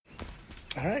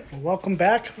All right, well, welcome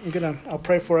back. I'll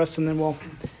pray for us, and then we'll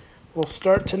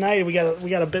start tonight. We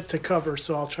got a bit to cover,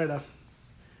 so I'll try to.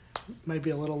 Might be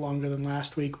a little longer than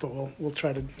last week, but we'll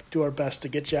try to do our best to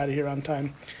get you out of here on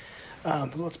time.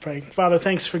 But let's pray. Father,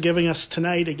 thanks for giving us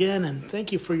tonight again, and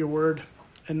thank you for your word.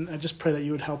 And I just pray that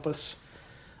you would help us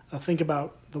think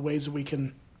about the ways that we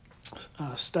can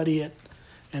study it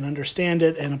and understand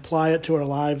it and apply it to our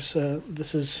lives.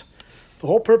 This is the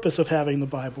whole purpose of having the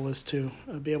Bible, is to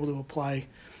be able to apply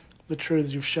the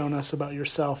truths you've shown us about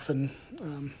yourself and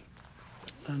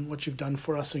what you've done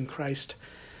for us in Christ.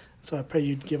 So I pray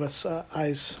you'd give us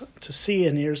eyes to see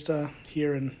and ears to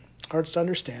hear and hearts to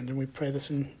understand. And we pray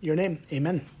this in your name.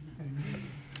 Amen. Amen.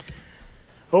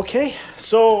 Okay,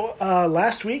 so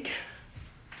last week,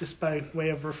 just by way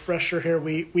of refresher here,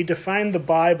 we defined the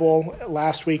Bible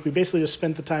last week. We basically just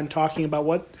spent the time talking about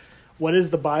what is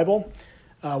the Bible,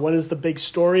 what is the big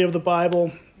story of the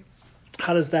Bible,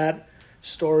 how does that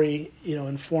story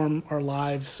inform our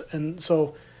lives, and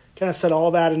so kind of set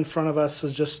all that in front of us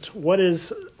as just what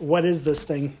is this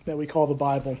thing that we call the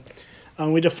Bible.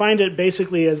 We defined it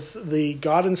basically as the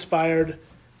God-inspired,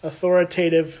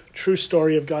 authoritative, true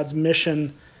story of God's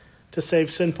mission to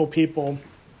save sinful people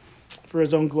for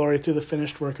his own glory through the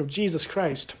finished work of Jesus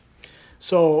Christ.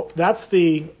 So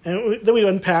and then we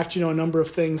unpacked, a number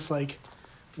of things like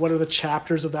what are the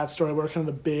chapters of that story, what are kind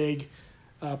of the big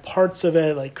parts of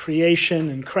it, like creation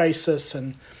and crisis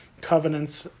and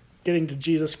covenants, getting to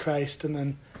Jesus Christ, and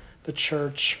then the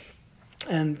church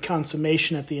and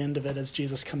consummation at the end of it as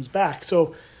Jesus comes back.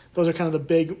 So those are kind of the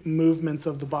big movements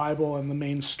of the Bible and the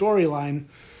main storyline.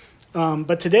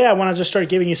 But today I want to just start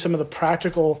giving you some of the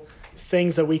practical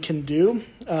things that we can do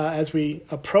as we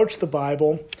approach the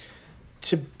Bible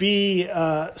to be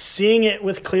seeing it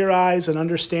with clear eyes and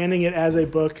understanding it as a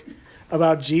book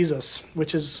about Jesus,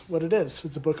 which is what it is.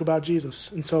 It's a book about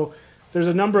Jesus. And so there's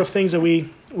a number of things that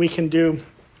we can do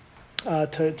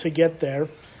to get there.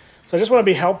 So I just want to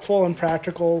be helpful and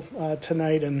practical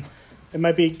tonight, and it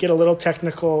might get a little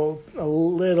technical a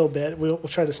little bit. We'll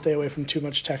try to stay away from too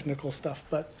much technical stuff.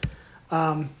 But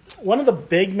one of the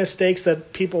big mistakes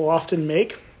that people often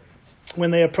make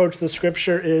when they approach the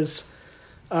Scripture is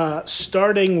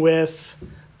starting with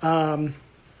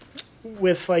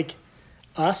like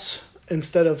us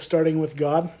instead of starting with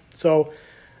God. So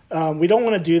we don't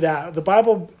want to do that. The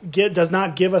Bible does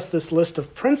not give us this list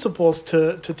of principles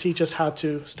to teach us how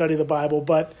to study the Bible,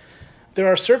 but there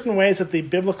are certain ways that the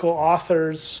biblical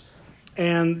authors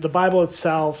and the Bible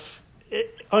itself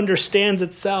understands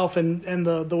itself, and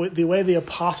the way the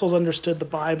apostles understood the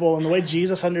Bible and the way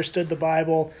Jesus understood the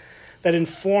Bible that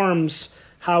informs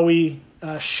how we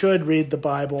should read the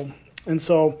Bible. And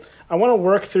so I want to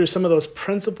work through some of those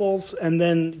principles and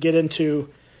then get into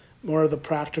more of the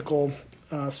practical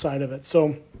side of it.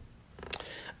 So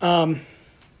where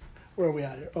are we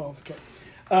at here? Oh,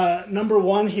 okay. Number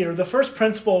one here, the first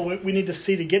principle we need to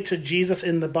see to get to Jesus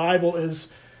in the Bible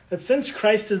is that since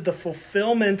Christ is the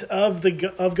fulfillment of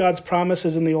God's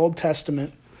promises in the Old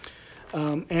Testament,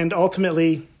 and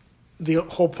ultimately the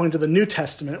whole point of the New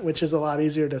Testament, which is a lot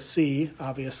easier to see,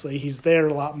 obviously, he's there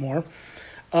a lot more.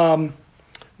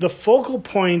 The focal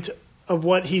point of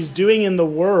what he's doing in the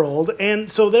world,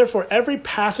 and so therefore every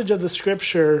passage of the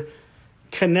Scripture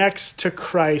connects to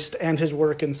Christ and his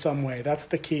work in some way. That's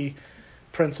the key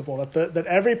principle, that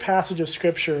every passage of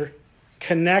Scripture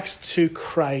connects to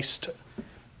Christ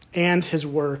and his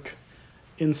work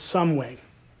in some way.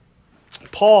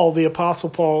 Paul, the Apostle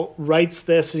Paul, writes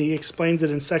this, and he explains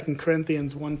it in 2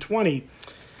 Corinthians 1:20.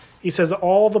 He says,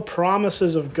 all the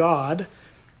promises of God,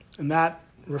 and that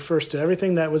refers to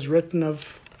everything that was written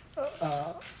of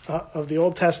the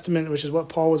Old Testament, which is what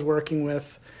Paul was working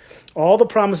with, all the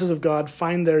promises of God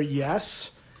find their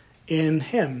yes in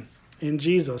him, in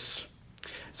Jesus.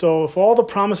 So if all the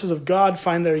promises of God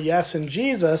find their yes in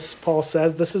Jesus, Paul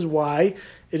says, this is why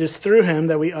it is through him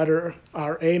that we utter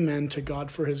our amen to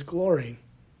God for his glory.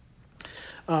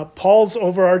 Paul's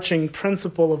overarching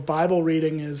principle of Bible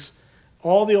reading is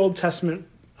all the Old Testament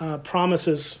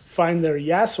promises find their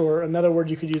yes, or another word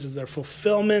you could use is their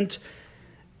fulfillment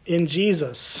in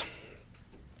Jesus.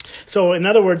 So in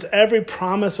other words, every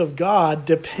promise of God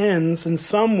depends in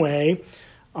some way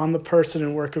on the person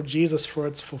and work of Jesus for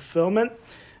its fulfillment.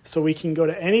 So we can go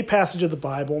to any passage of the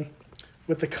Bible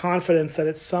with the confidence that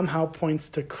it somehow points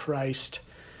to Christ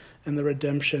and the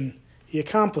redemption he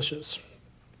accomplishes.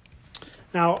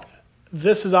 Now,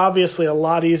 this is obviously a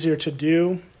lot easier to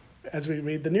do as we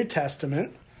read the New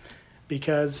Testament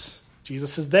because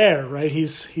Jesus is there, right?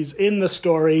 He's in the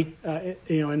story,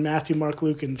 in Matthew, Mark,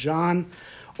 Luke, and John.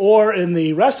 Or in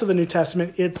the rest of the New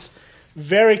Testament, it's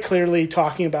very clearly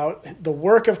talking about the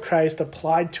work of Christ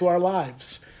applied to our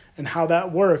lives and how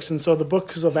that works. And so the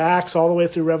books of Acts all the way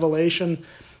through Revelation,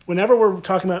 whenever we're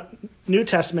talking about New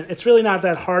Testament, it's really not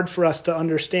that hard for us to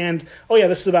understand, oh yeah,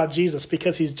 this is about Jesus,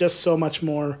 because he's just so much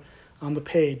more on the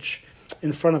page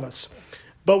in front of us.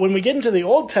 But when we get into the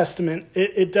Old Testament,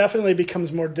 it definitely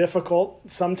becomes more difficult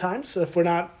sometimes if we're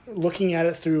not looking at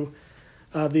it through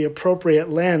the appropriate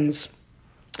lens.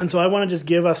 And so I want to just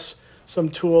give us some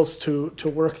tools to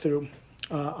work through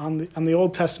on the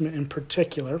Old Testament in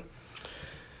particular.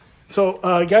 So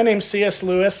a guy named C.S.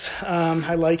 Lewis,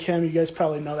 I like him. You guys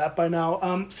probably know that by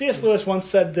now. C.S. Lewis once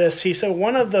said this. He said,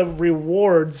 one of the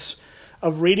rewards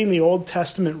of reading the Old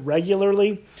Testament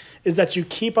regularly is that you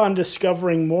keep on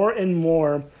discovering more and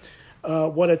more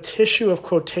what a tissue of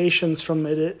quotations from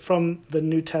the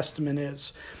New Testament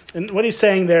is. And what he's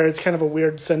saying there, it's kind of a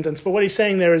weird sentence, but what he's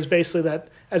saying there is basically that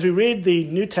as we read the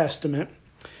New Testament,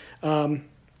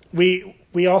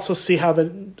 we also see how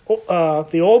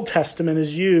the Old Testament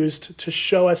is used to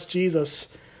show us Jesus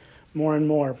more and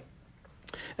more.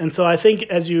 And so I think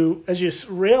as you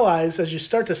realize, as you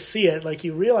start to see it, like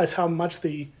you realize how much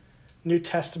the New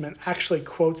Testament actually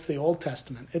quotes the Old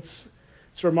Testament. It's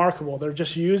remarkable. They're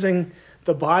just using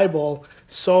the Bible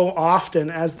so often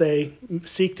as they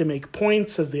seek to make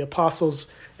points, as the apostles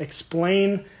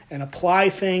explain and apply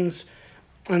things.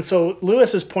 And so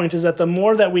Lewis's point is that the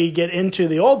more that we get into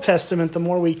the Old Testament, the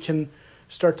more we can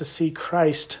start to see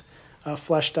Christ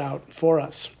fleshed out for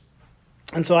us.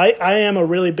 And so I am a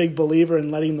really big believer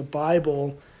in letting the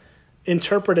Bible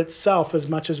interpret itself as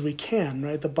much as we can,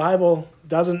 right? The Bible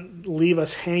doesn't leave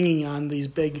us hanging on these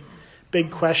big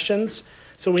questions.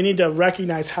 So we need to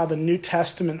recognize how the New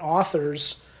Testament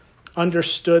authors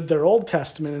understood their Old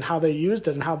Testament and how they used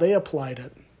it and how they applied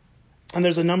it. And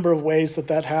there's a number of ways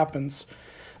that happens.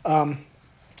 I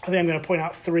think I'm going to point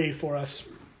out three for us.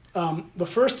 The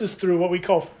first is through what we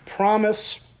call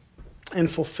promise and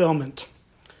fulfillment.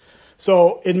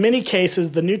 So in many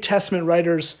cases, the New Testament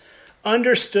writers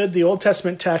understood the Old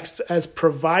Testament texts as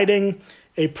providing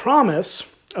a promise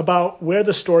about where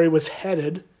the story was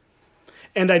headed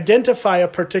and identify a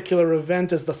particular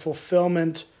event as the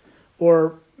fulfillment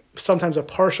or sometimes a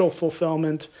partial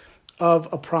fulfillment of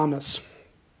a promise.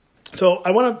 So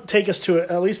I want to take us to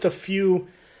at least a few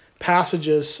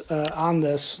passages on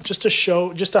this just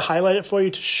to highlight it for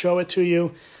you, to show it to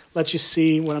you, let you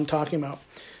see what I'm talking about.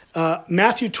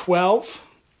 Matthew 12,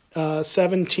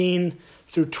 17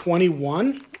 through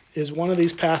 21 is one of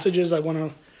these passages I want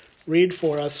to read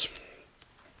for us.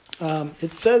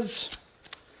 It says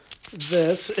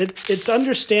this. It's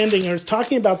understanding, or it's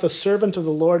talking about the servant of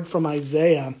the Lord from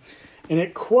Isaiah, and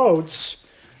it quotes,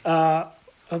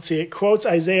 it quotes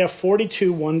Isaiah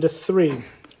 42, 1-3.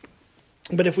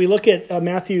 But if we look at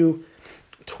Matthew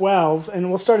 12, and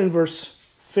we'll start in verse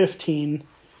 15,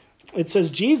 it says,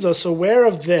 Jesus, aware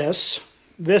of this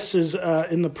is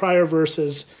in the prior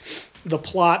verses, the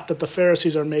plot that the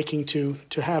Pharisees are making to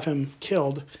have him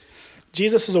killed.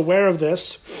 Jesus is aware of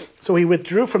this, so he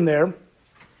withdrew from there,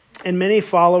 and many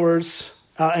followed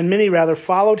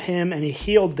him, and he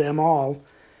healed them all,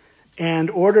 and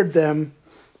ordered them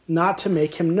not to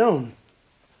make him known.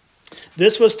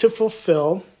 This was to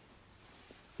fulfill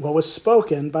what was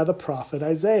spoken by the prophet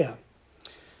Isaiah.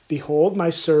 Behold, my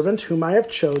servant whom I have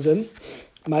chosen,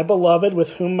 my beloved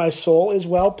with whom my soul is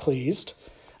well pleased.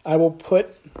 I will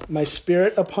put my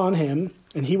spirit upon him,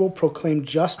 and he will proclaim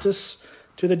justice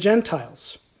to the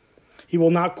Gentiles. He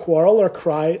will not quarrel or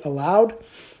cry aloud,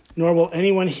 nor will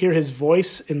anyone hear his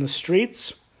voice in the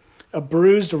streets. A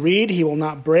bruised reed he will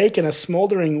not break, and a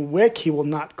smoldering wick he will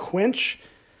not quench,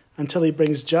 until he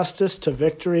brings justice to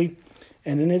victory,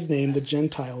 and in his name the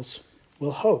Gentiles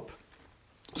will hope.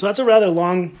 So that's a rather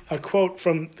long quote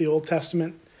from the Old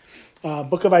Testament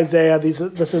book of Isaiah.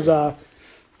 This is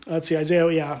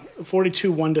Isaiah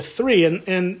 42, 1-3.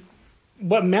 And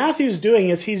what Matthew's doing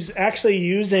is he's actually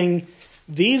using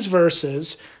these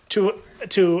verses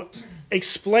to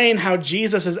explain how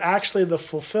Jesus is actually the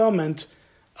fulfillment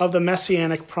of the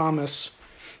messianic promise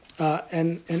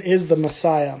and is the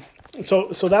Messiah.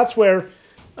 So that's where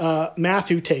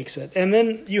Matthew takes it. And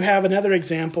then you have another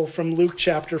example from Luke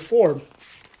chapter 4.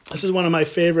 This is one of my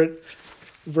favorite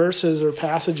verses or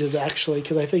passages, actually,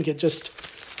 because I think it just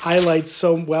highlights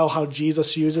so well how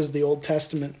Jesus uses the Old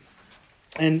Testament.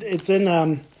 And it's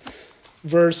in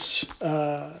verse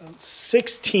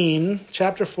 16,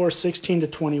 chapter 4,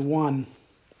 16-21.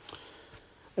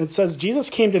 It says, Jesus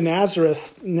came to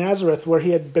Nazareth, where he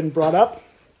had been brought up.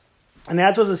 And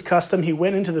as was his custom, he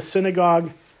went into the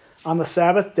synagogue on the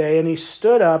Sabbath day, and he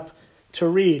stood up to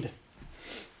read.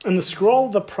 And the scroll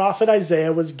of the prophet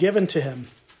Isaiah was given to him.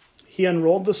 He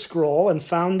unrolled the scroll and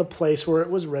found the place where it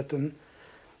was written.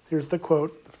 Here's the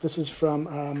quote. This is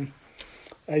from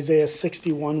Isaiah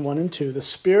 61, 1 and 2. The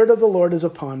Spirit of the Lord is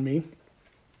upon me,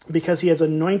 because he has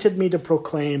anointed me to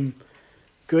proclaim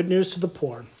good news to the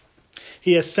poor.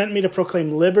 He has sent me to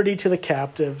proclaim liberty to the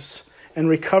captives and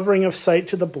recovering of sight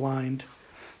to the blind,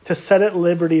 to set at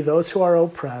liberty those who are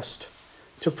oppressed,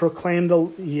 to proclaim the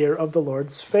year of the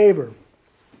Lord's favor.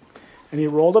 And he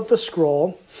rolled up the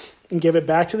scroll and gave it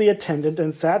back to the attendant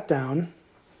and sat down.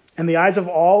 And the eyes of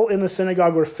all in the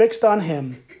synagogue were fixed on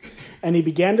him. And he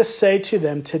began to say to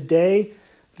them, today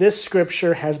this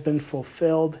scripture has been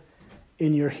fulfilled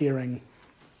in your hearing.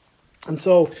 And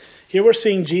so here we're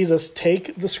seeing Jesus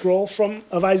take the scroll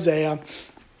of Isaiah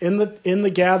in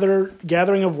the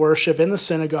gathering of worship in the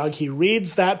synagogue. He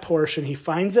reads that portion. He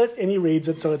finds it and he reads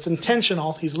it. So it's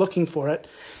intentional. He's looking for it.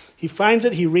 He finds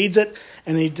it, he reads it,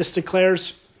 and he just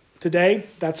declares, today,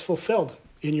 that's fulfilled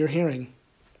in your hearing.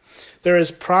 There is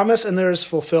promise and there is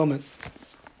fulfillment.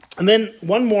 And then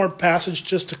one more passage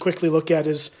just to quickly look at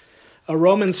is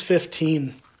Romans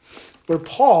 15, where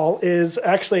Paul is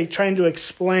actually trying to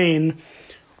explain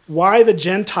why the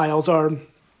Gentiles are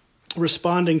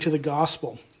responding to the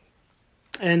gospel.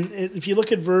 And if you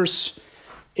look at verse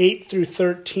 8 through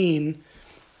 13,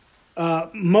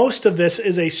 most of this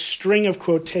is a string of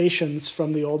quotations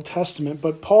from the Old Testament,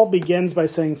 but Paul begins by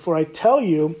saying, for I tell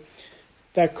you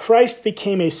that Christ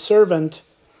became a servant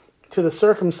to the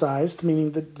circumcised,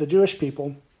 meaning the Jewish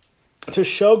people, to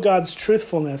show God's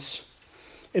truthfulness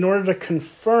in order to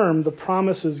confirm the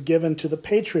promises given to the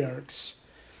patriarchs.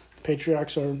 The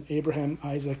patriarchs are Abraham,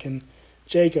 Isaac, and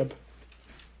Jacob.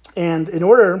 And in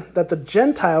order that the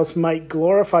Gentiles might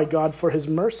glorify God for his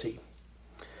mercy.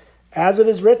 As it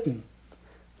is written,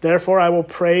 therefore I will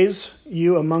praise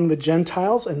you among the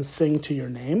Gentiles and sing to your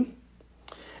name.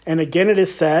 And again it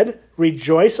is said,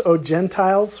 rejoice, O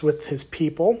Gentiles, with his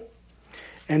people.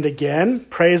 And again,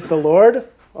 praise the Lord,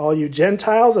 all you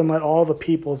Gentiles, and let all the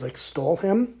peoples extol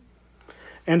him.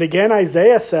 And again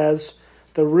Isaiah says,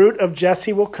 the root of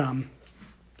Jesse will come,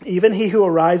 even he who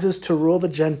arises to rule the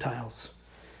Gentiles.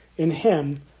 In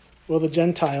him will the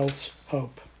Gentiles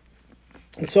hope.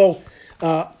 And so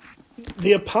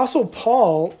the Apostle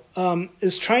Paul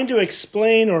is trying to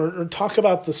explain or talk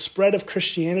about the spread of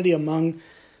Christianity among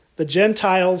the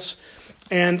Gentiles.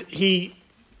 And he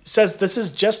says this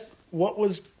is just what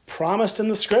was promised in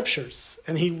the scriptures.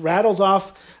 And he rattles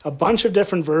off a bunch of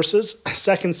different verses.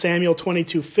 2 Samuel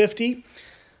 22:50,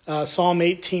 Psalm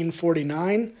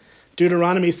 18:49,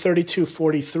 Deuteronomy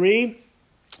 32:43,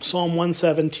 Psalm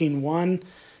 117:1,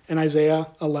 and Isaiah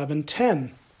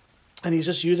 11:10. And he's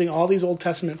just using all these Old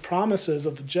Testament promises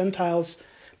of the Gentiles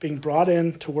being brought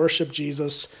in to worship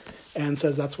Jesus and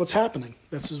says that's what's happening.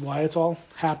 This is why it's all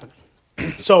happening.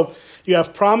 So you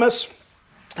have promise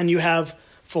and you have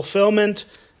fulfillment,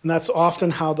 and that's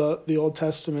often how the Old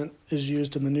Testament is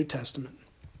used in the New Testament.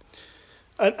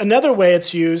 Another way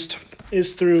it's used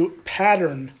is through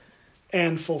pattern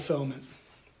and fulfillment.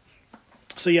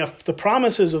 So you have the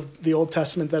promises of the Old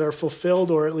Testament that are fulfilled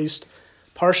or at least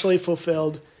partially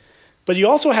fulfilled. But you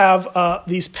also have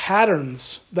these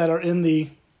patterns that are in the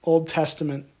Old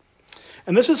Testament.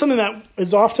 And this is something that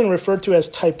is often referred to as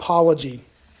typology.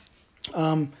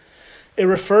 It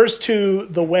refers to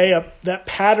the way that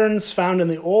patterns found in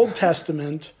the Old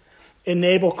Testament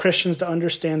enable Christians to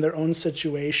understand their own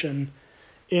situation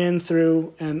in,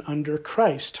 through, and under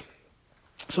Christ.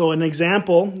 So an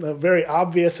example, a very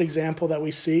obvious example that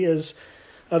we see is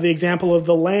the example of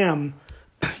the lamb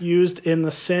used in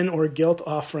the sin or guilt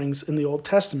offerings in the Old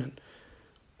Testament.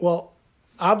 Well,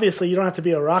 obviously you don't have to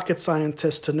be a rocket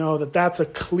scientist to know that that's a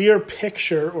clear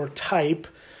picture or type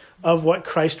of what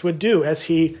Christ would do as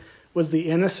he was the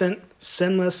innocent,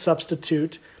 sinless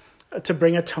substitute to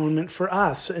bring atonement for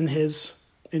us in his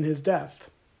death.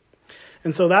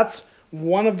 And so that's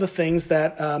one of the things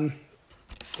that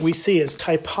we see as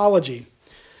typology.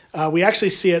 We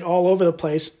actually see it all over the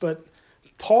place, but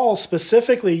Paul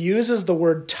specifically uses the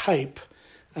word type,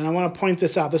 and I want to point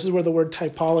this out. This is where the word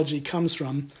typology comes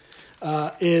from,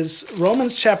 is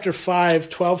Romans chapter 5,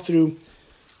 12 through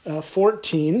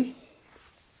 14.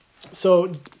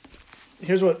 So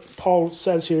here's what Paul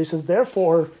says here. He says,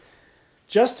 therefore,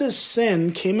 just as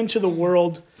sin came into the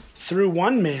world through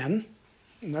one man,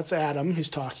 and that's Adam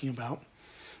he's talking about,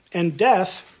 and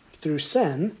death through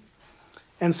sin,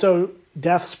 and so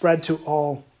death spread to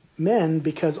all men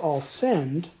because all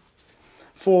sinned.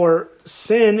 For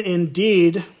sin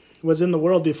indeed was in the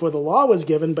world before the law was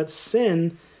given, but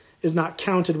sin is not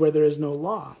counted where there is no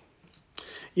law.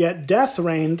 Yet death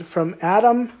reigned from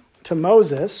Adam to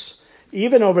Moses,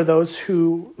 even over those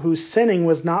whose sinning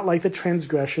was not like the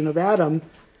transgression of Adam,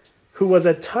 who was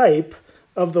a type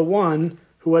of the one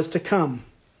who was to come.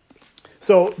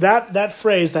 So that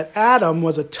phrase, that Adam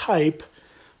was a type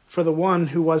for the one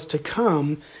who was to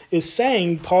come,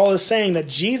 Paul is saying that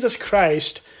Jesus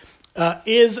Christ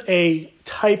is a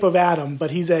type of Adam,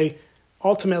 but he's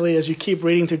ultimately, as you keep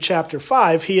reading through chapter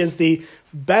 5, he is the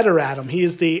better Adam. He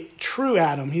is the true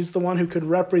Adam. He's the one who could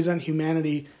represent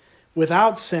humanity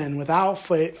without sin, without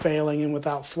failing, and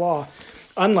without flaw,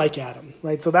 unlike Adam,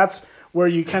 right? So that's where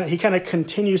he kind of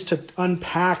continues to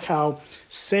unpack how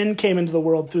sin came into the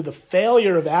world through the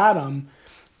failure of Adam,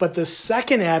 but the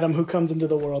second Adam who comes into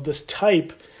the world, this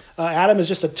type, Adam is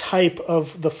just a type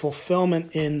of the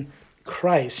fulfillment in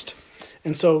Christ.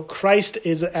 And so Christ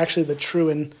is actually the true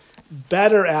and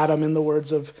better Adam, in the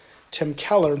words of Tim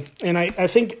Keller. And I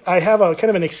think I have a kind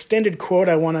of an extended quote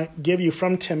I want to give you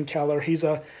from Tim Keller. He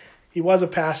was a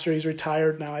pastor. He's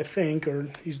retired now, I think, or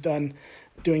he's done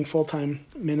doing full-time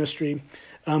ministry.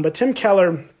 But Tim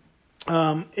Keller,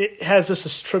 it has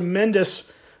this tremendous,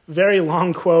 very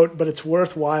long quote, but it's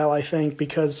worthwhile, I think,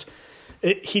 because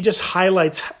he just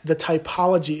highlights the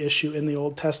typology issue in the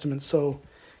Old Testament so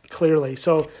clearly.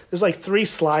 So there's like 3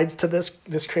 slides to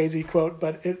this crazy quote,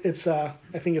 but it's I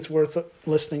think it's worth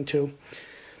listening to.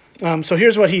 So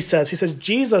here's what he says. He says,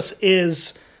 Jesus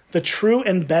is the true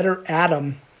and better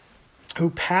Adam who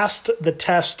passed the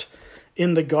test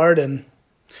in the garden,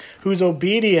 whose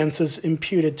obedience is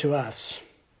imputed to us.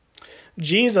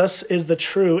 Jesus is the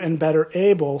true and better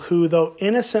Abel, who, though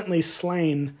innocently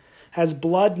slain, has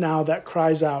blood now that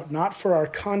cries out, not for our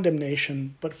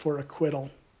condemnation, but for acquittal.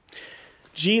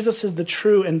 Jesus is the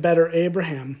true and better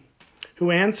Abraham,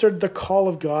 who answered the call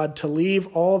of God to leave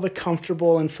all the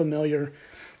comfortable and familiar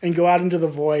and go out into the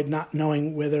void, not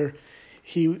knowing whither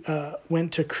he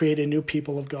went to create a new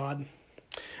people of God.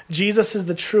 Jesus is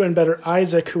the true and better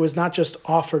Isaac, who was not just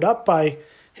offered up by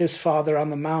his father on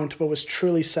the mount, but was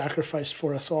truly sacrificed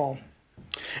for us all.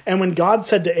 And when God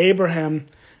said to Abraham,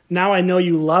 "Now I know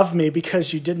you love me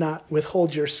because you did not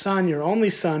withhold your son, your only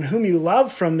son, whom you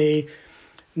love from me,"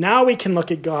 now we can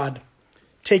look at God,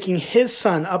 taking his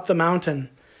son up the mountain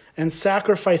and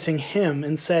sacrificing him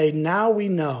and say, "Now we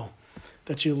know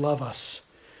that you love us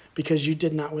because you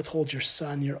did not withhold your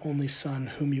son, your only son,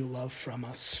 whom you love from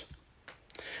us."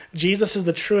 Jesus is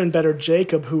the true and better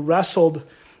Jacob, who wrestled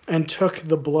and took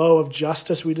the blow of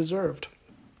justice we deserved.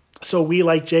 So we,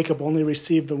 like Jacob, only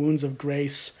received the wounds of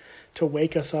grace to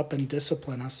wake us up and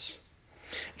discipline us.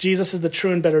 Jesus is the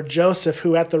true and better Joseph,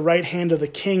 who at the right hand of the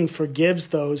king forgives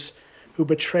those who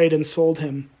betrayed and sold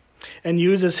him and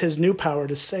uses his new power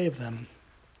to save them.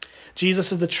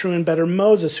 Jesus is the true and better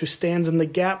Moses, who stands in the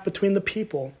gap between the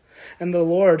people and the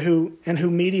Lord, who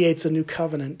mediates a new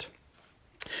covenant.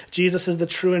 Jesus is the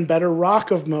true and better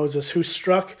rock of Moses, who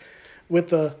struck with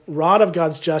the rod of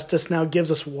God's justice now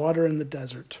gives us water in the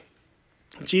desert.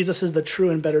 Jesus is the true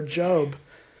and better Job,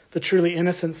 the truly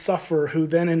innocent sufferer who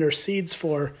then intercedes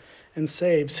for and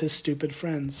saves his stupid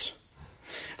friends.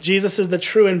 Jesus is the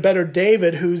true and better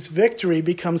David, whose victory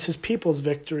becomes his people's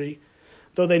victory,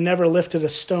 though they never lifted a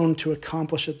stone to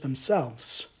accomplish it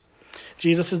themselves.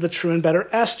 Jesus is the true and better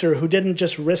Esther, who didn't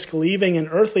just risk leaving an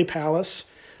earthly palace,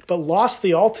 but lost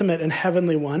the ultimate and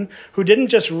heavenly one, who didn't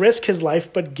just risk his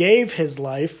life, but gave his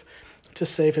life to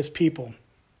save his people.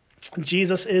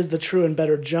 Jesus is the true and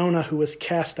better Jonah, who was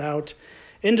cast out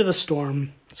into the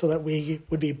storm so that we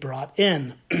would be brought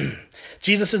in.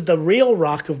 Jesus is the real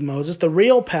rock of Moses, the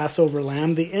real Passover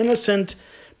lamb, the innocent,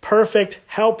 perfect,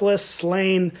 helpless,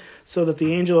 slain, so that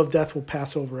the angel of death will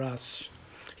pass over us.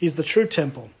 He's the true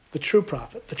temple, the true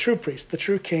prophet, the true priest, the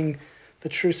true king, the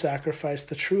true sacrifice,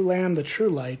 the true lamb, the true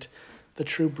light, the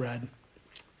true bread.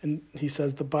 And he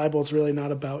says the Bible is really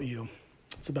not about you.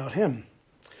 It's about him.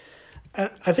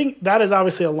 And I think that is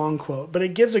obviously a long quote, but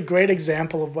it gives a great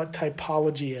example of what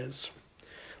typology is.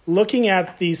 Looking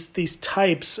at these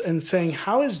types and saying,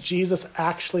 how is Jesus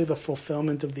actually the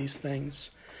fulfillment of these things?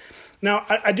 Now,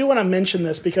 I do want to mention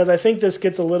this because I think this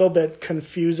gets a little bit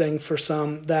confusing for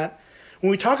some, that when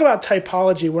we talk about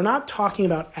typology, we're not talking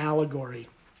about allegory.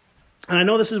 And I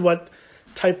know this is what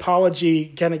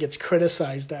typology kind of gets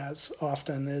criticized as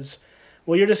often is,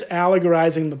 well, you're just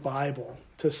allegorizing the Bible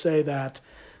to say that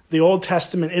the Old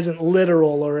Testament isn't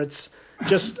literal or it's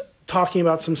just talking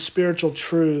about some spiritual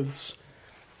truths.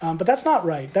 But that's not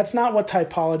right. That's not what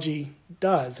typology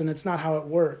does, and it's not how it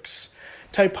works.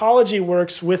 Typology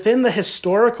works within the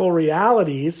historical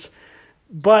realities,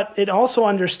 but it also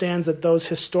understands that those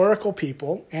historical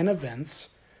people and events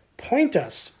point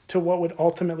us to what would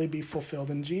ultimately be fulfilled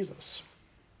in Jesus.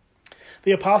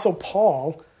 The Apostle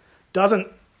Paul doesn't,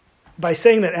 by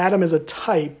saying that Adam is a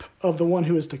type of the one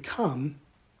who is to come,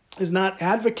 is not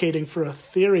advocating for a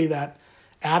theory that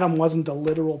Adam wasn't a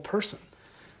literal person.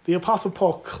 The Apostle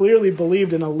Paul clearly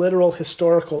believed in a literal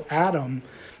historical Adam,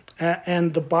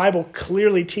 and the Bible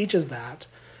clearly teaches that.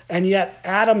 And yet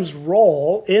Adam's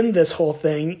role in this whole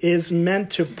thing is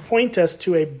meant to point us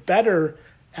to a better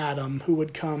Adam who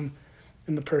would come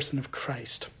in the person of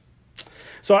Christ.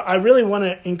 So I really want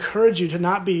to encourage you to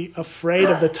not be afraid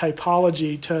of the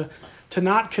typology, to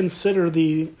not consider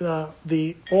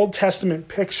the Old Testament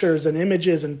pictures and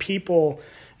images and people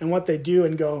and what they do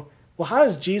and go, well, how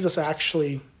is Jesus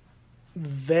actually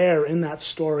there in that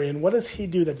story? And what does he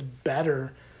do that's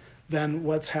better than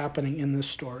what's happening in this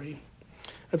story?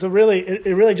 It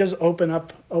really does open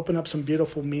up some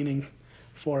beautiful meaning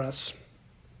for us.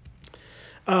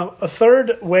 A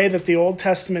third way that the Old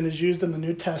Testament is used in the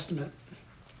New Testament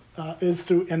is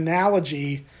through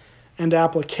analogy and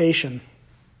application.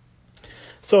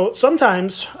 So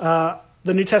sometimes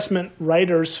the New Testament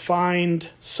writers find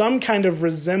some kind of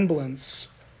resemblance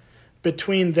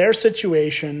between their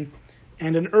situation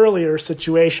and an earlier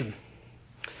situation.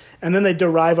 And then they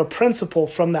derive a principle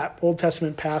from that Old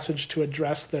Testament passage to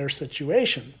address their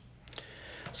situation.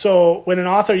 So when an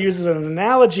author uses an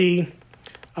analogy,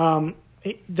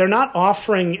 they're not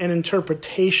offering an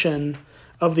interpretation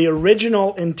of the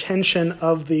original intention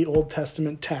of the Old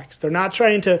Testament text. They're not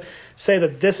trying to say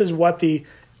that this is what the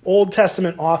Old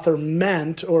Testament author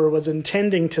meant or was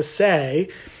intending to say,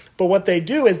 but what they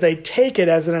do is they take it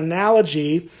as an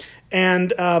analogy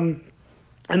and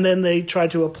then they try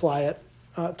to apply it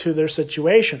to their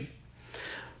situation.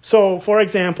 So, for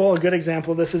example, a good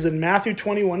example of this is in Matthew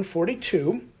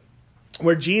 21:42,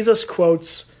 where Jesus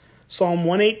quotes Psalm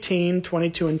 118,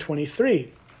 22, and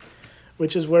 23,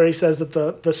 which is where he says that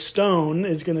the stone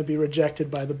is going to be rejected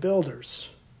by the builders.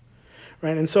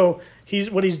 Right? And so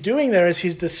what he's doing there is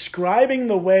he's describing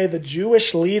the way the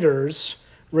Jewish leaders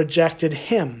rejected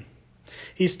him.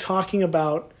 He's talking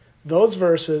about those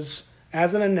verses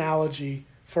as an analogy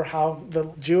for how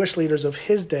the Jewish leaders of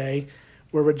his day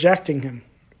were rejecting him.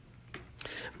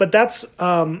 But that's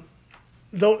even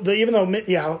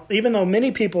though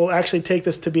many people actually take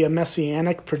this to be a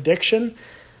messianic prediction,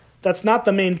 that's not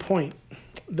the main point.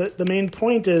 The main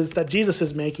point is that Jesus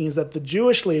is making is that the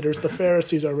Jewish leaders, the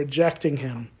Pharisees, are rejecting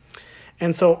him,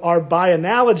 and so are by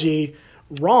analogy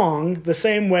wrong. The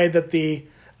same way that the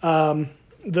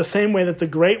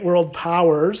great world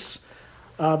powers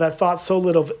that thought so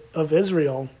little of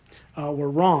Israel were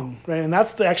wrong, right? And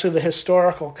that's actually the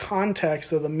historical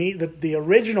context of the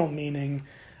original meaning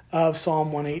of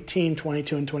Psalm 118,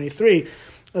 22, and 23.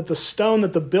 That the stone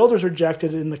that the builders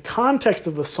rejected in the context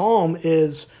of the psalm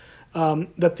is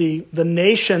that the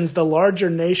nations, the larger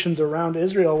nations around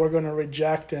Israel, were going to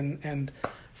reject and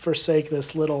forsake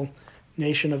this little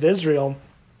nation of Israel.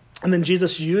 And then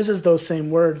Jesus uses those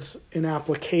same words in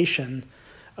application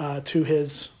to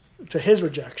his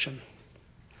rejection.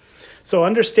 So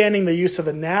understanding the use of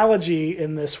analogy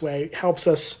in this way helps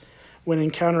us when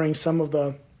encountering some of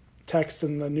the texts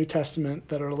in the New Testament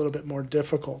that are a little bit more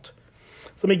difficult.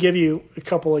 So let me give you a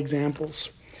couple examples.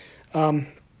 1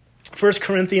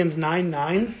 Corinthians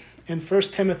 9:9 and 1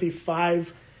 Timothy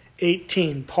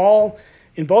 5:18. Paul,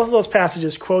 in both of those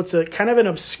passages, quotes a kind of an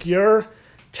obscure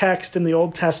text in the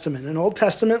Old Testament, an Old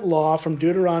Testament law from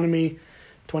Deuteronomy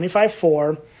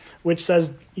 25:4, which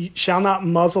says, "You shall not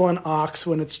muzzle an ox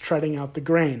when it's treading out the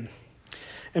grain."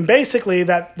 And basically,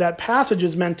 that passage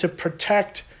is meant to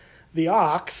protect the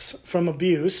ox from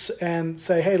abuse and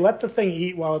say, hey, let the thing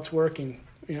eat while it's working.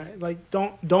 You know, like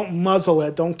don't muzzle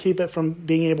it. Don't keep it from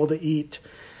being able to eat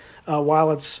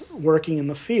while it's working in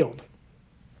the field.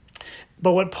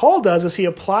 But what Paul does is he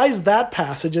applies that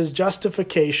passage as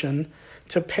justification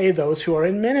to pay those who are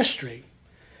in ministry,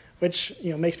 which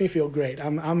makes me feel great.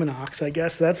 I'm an ox, I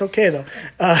guess. That's okay, though.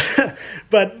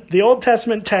 But the Old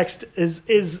Testament text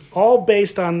is all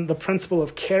based on the principle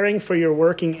of caring for your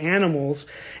working animals.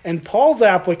 And Paul's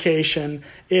application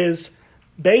is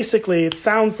basically, it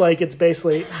sounds like it's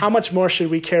basically, how much more should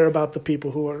we care about the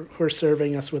people who are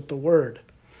serving us with the word?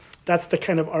 That's the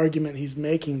kind of argument he's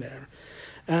making there.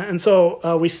 And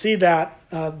so we see that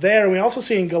there. We also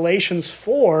see in Galatians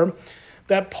 4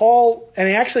 that Paul, and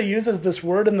he actually uses this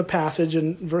word in the passage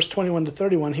in verse 21 to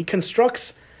 31, he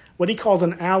constructs what he calls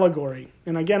an allegory.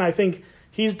 And again, I think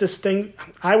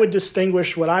I would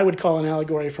distinguish what I would call an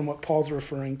allegory from what Paul's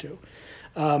referring to.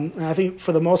 And I think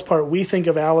for the most part, we think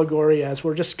of allegory as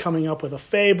we're just coming up with a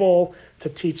fable to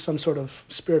teach some sort of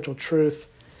spiritual truth.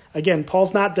 Again,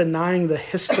 Paul's not denying the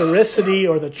historicity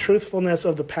or the truthfulness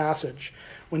of the passage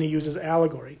when he uses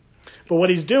allegory. But what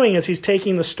he's doing is he's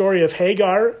taking the story of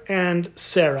Hagar and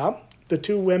Sarah, the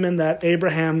two women that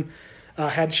Abraham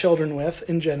had children with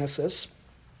in Genesis.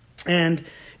 And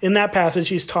in that passage,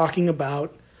 he's talking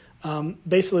about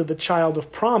basically the child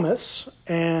of promise,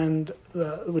 and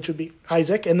which would be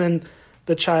Isaac, and then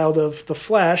the child of the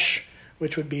flesh,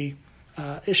 which would be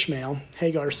Ishmael,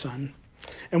 Hagar's son.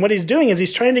 And what he's doing is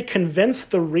he's trying to convince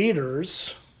the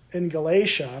readers in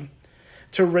Galatia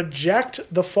to reject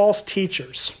the false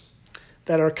teachers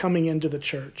that are coming into the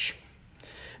church.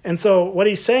 And so what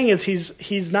he's saying is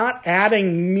he's not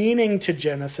adding meaning to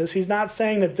Genesis. He's not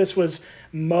saying that this was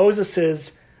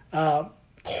Moses's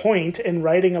point in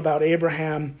writing about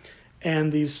Abraham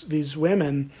and these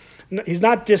women. He's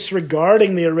not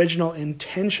disregarding the original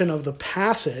intention of the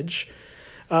passage.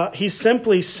 He's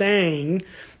simply saying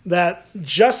that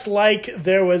just like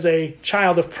there was a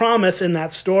child of promise in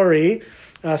that story,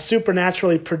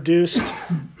 supernaturally produced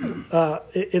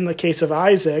in the case of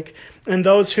Isaac, and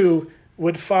those who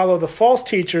would follow the false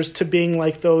teachers to being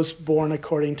like those born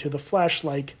according to the flesh,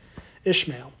 like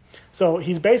Ishmael. So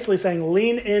he's basically saying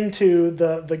lean into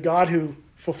the God who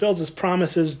fulfills his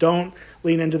promises. Don't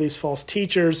lean into these false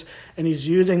teachers. And he's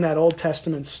using that Old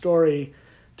Testament story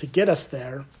to get us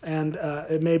there. And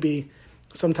it may be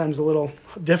sometimes a little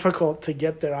difficult to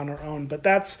get there on our own, but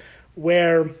that's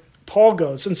where Paul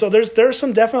goes. And so there's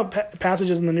some definite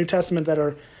passages in the New Testament that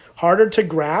are harder to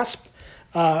grasp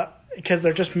because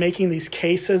they're just making these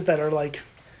cases that are like,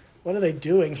 what are they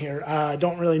doing here? I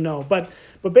don't really know. But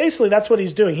basically that's what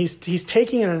he's doing. He's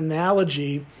taking an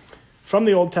analogy from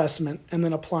the Old Testament and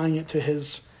then applying it to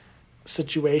his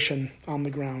situation on the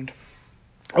ground.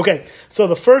 Okay, so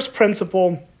the first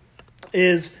principle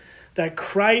is that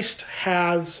Christ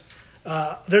has,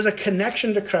 there's a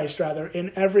connection to Christ, rather,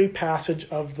 in every passage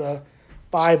of the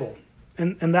Bible.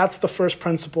 And that's the first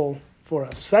principle for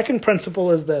us. Second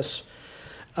principle is this.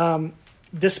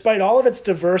 Despite all of its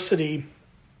diversity,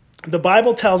 the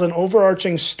Bible tells an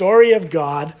overarching story of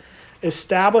God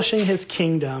establishing his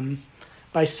kingdom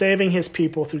by saving his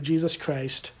people through Jesus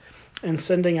Christ and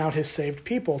sending out his saved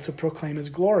people to proclaim his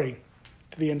glory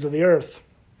to the ends of the earth.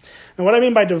 And what I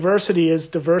mean by diversity is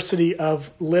diversity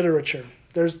of literature.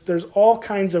 There's all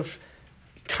kinds of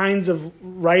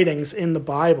writings in the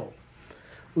Bible.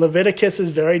 Leviticus is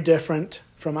very different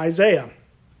from Isaiah.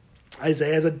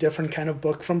 Isaiah is a different kind of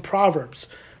book from Proverbs.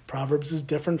 Proverbs is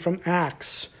different from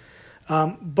Acts.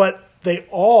 But they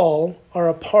all are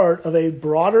a part of a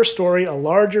broader story, a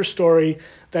larger story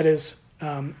that is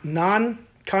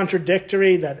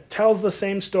non-contradictory, that tells the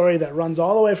same story, that runs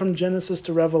all the way from Genesis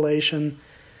to Revelation.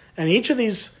 And each of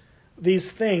these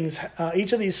things,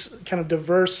 each of these kind of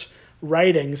diverse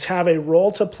writings have a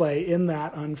role to play in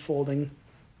that unfolding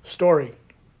story.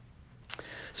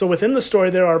 So within the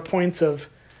story, there are points of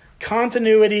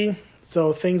continuity,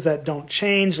 so things that don't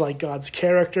change, like God's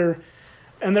character.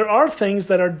 And there are things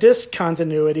that are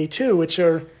discontinuity too, which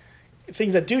are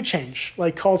things that do change,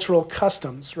 like cultural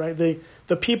customs, right?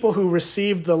 The people who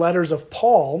received the letters of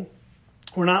Paul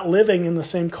were not living in the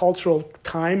same cultural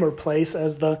time or place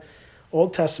as the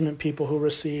Old Testament people who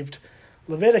received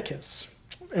Leviticus.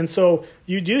 And so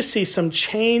you do see some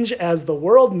change as the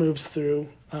world moves through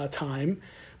time,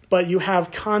 but you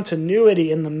have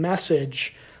continuity in the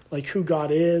message, like who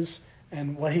God is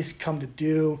and what he's come to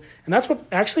do. And that's what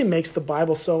actually makes the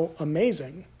Bible so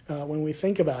amazing when we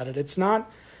think about it. It's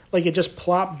not like it just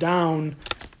plopped down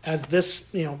as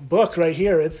this book right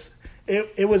here.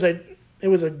 It was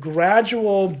a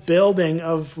gradual building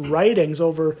of writings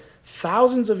over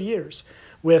thousands of years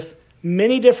with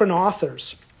many different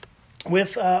authors,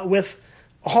 with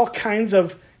all kinds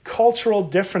of cultural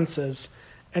differences,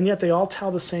 and yet they all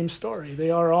tell the same story.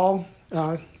 They're all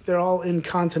in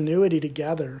continuity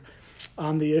together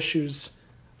on the issues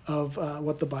of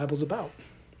what the Bible's about.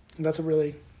 And it's a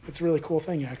really cool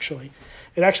thing, actually.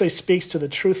 It actually speaks to the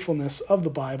truthfulness of the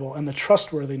Bible and the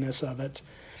trustworthiness of it,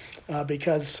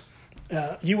 because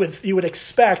you would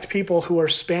expect people who are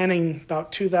spanning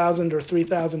about 2,000 or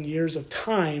 3,000 years of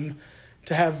time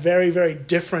to have very, very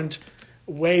different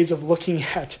ways of looking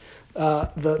at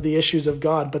the issues of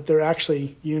God, but they're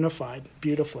actually unified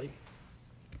beautifully.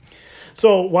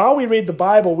 So while we read the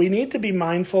Bible, we need to be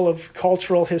mindful of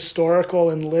cultural, historical,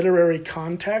 and literary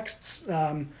contexts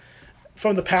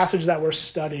from the passage that we're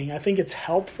studying. I think it's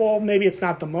helpful. Maybe it's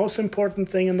not the most important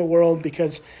thing in the world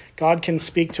because God can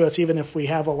speak to us even if we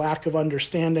have a lack of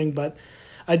understanding. But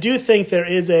I do think there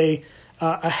is a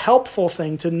helpful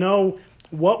thing to know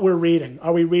what we're reading.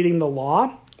 Are we reading the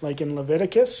law, like in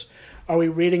Leviticus? Are we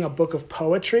reading a book of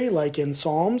poetry, like in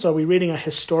Psalms? Are we reading a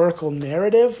historical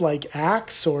narrative, like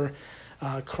Acts or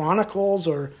Chronicles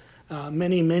or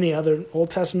many other Old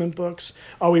Testament books?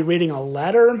 Are we reading a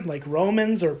letter like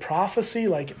Romans or prophecy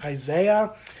like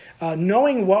Isaiah?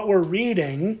 Knowing what we're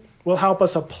reading will help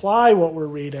us apply what we're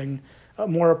reading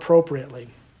more appropriately.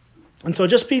 And so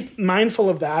just be mindful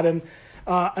of that. And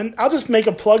I'll just make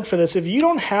a plug for this. If you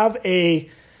don't have a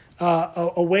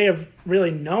way of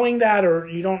really knowing that, or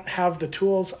you don't have the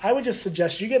tools, I would just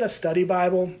suggest you get a study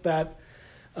Bible that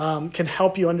can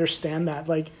help you understand that.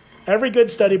 Like, every good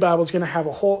study Bible is going to have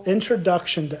a whole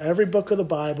introduction to every book of the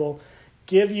Bible,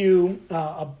 give you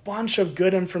a bunch of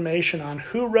good information on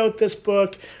who wrote this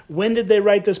book, when did they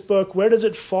write this book, where does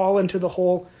it fall into the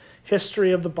whole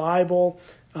history of the Bible.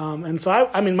 And so,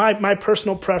 my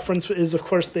personal preference is, of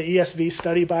course, the ESV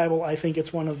Study Bible. I think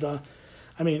it's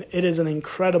it is an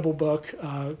incredible book,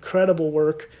 credible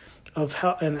work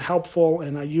and helpful,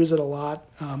 and I use it a lot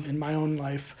in my own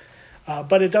life.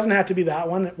 But it doesn't have to be that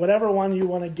one. Whatever one you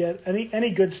want to get, any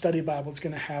good study Bible is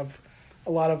going to have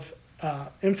a lot of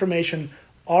information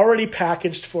already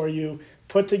packaged for you,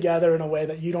 put together in a way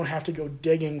that you don't have to go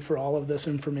digging for all of this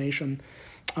information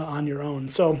on your own.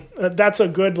 So that's a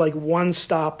good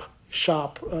one-stop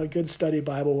shop. A good study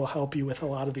Bible will help you with a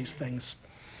lot of these things.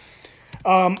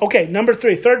 Okay, number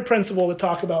 3, third principle to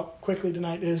talk about quickly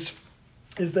tonight is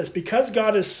this. Because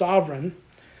God is sovereign,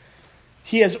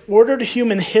 he has ordered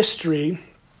human history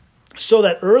so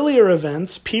that earlier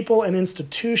events, people, and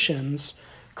institutions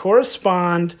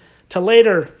correspond to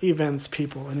later events,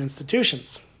 people, and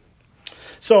institutions.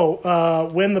 So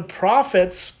when the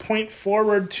prophets point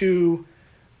forward to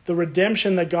the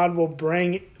redemption that God will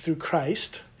bring through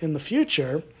Christ in the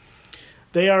future,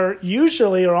 they are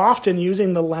usually or often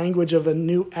using the language of a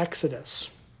new Exodus,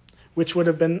 which would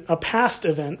have been a past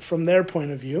event from their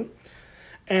point of view.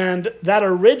 And that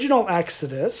original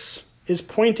Exodus is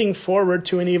pointing forward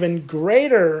to an even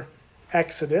greater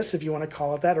Exodus, if you want to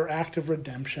call it that, or act of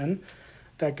redemption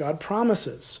that God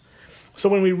promises. So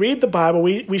when we read the Bible,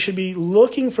 we should be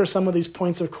looking for some of these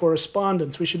points of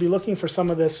correspondence. We should be looking for some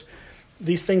of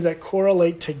these things that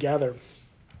correlate together.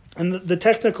 And the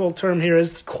technical term here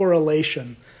is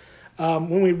correlation.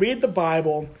 When we read the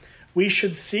Bible, we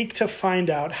should seek to find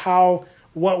out how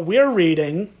what we're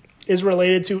reading is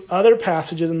related to other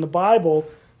passages in the Bible,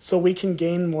 so we can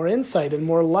gain more insight and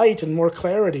more light and more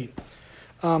clarity.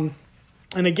 And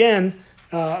again,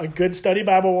 a good study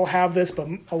Bible will have this, but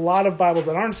a lot of Bibles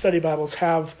that aren't study Bibles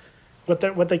have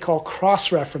what they call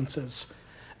cross-references.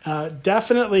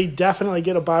 Definitely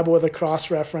get a Bible with a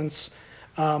cross-reference.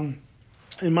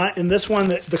 In this one,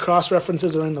 the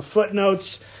cross-references are in the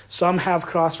footnotes. Some have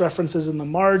cross-references in the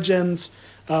margins,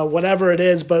 whatever it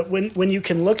is. But when you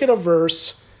can look at a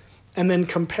verse and then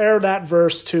compare that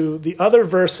verse to the other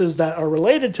verses that are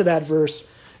related to that verse,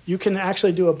 you can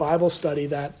actually do a Bible study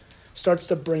that starts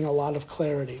to bring a lot of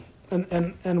clarity.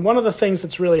 And one of the things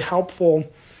that's really helpful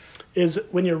is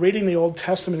when you're reading the Old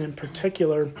Testament in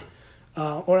particular,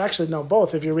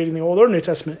 both. If you're reading the Old or New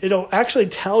Testament, it'll actually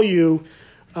tell you,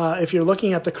 if you're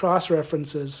looking at the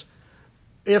cross-references,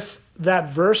 if that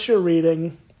verse you're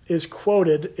reading is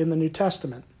quoted in the New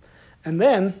Testament. And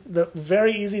then the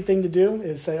very easy thing to do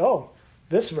is say, oh,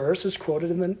 this verse is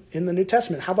quoted in the New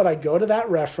Testament. How about I go to that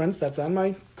reference that's on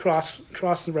my cross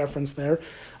reference there.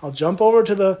 I'll jump over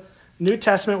to the New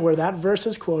Testament where that verse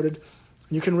is quoted.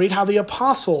 You can read how the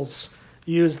apostles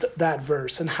used that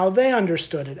verse and how they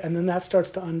understood it. And then that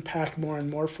starts to unpack more and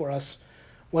more for us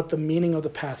what the meaning of the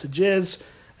passage is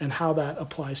and how that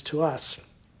applies to us.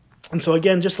 And so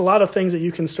again, just a lot of things that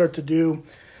you can start to do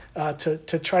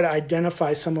to try to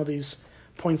identify some of these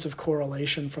points of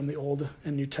correlation from the Old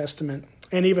and New Testament,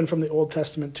 and even from the Old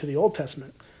Testament to the Old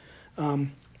Testament.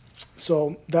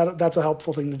 So that's a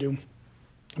helpful thing to do.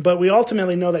 But we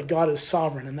ultimately know that God is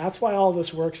sovereign, and that's why all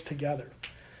this works together.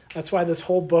 That's why this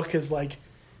whole book is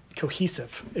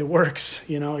cohesive. It works,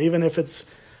 even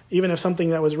if something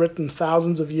that was written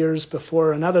thousands of years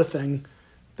before another thing,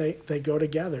 they go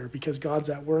together because God's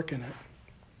at work in it.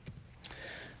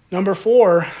 Number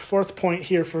 4, fourth point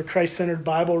here for Christ-centered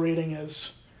Bible reading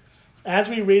is, as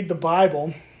we read the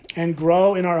Bible and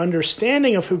grow in our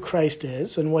understanding of who Christ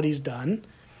is and what he's done,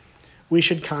 we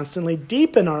should constantly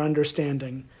deepen our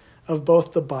understanding of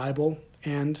both the Bible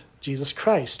and Jesus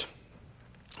Christ.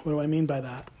 What do I mean by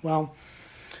that? Well,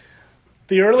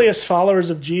 the earliest followers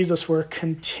of Jesus were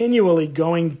continually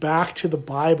going back to the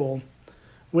Bible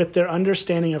with their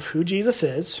understanding of who Jesus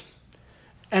is,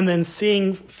 and then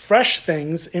seeing fresh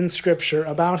things in Scripture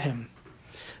about him.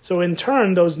 So in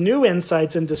turn, those new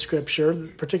insights into Scripture,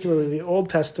 particularly the Old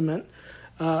Testament,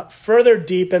 further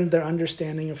deepened their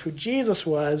understanding of who Jesus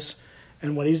was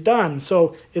and what he's done.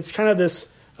 So it's kind of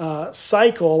this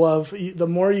cycle of the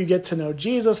more you get to know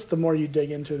Jesus, the more you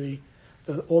dig into the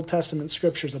Old Testament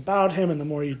scriptures about him, and the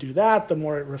more you do that, the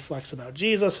more it reflects about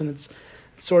Jesus, and it's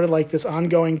sort of like this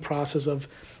ongoing process of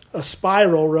a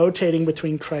spiral rotating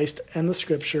between Christ and the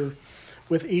scripture,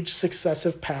 with each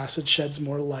successive passage sheds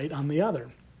more light on the other.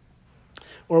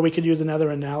 Or we could use another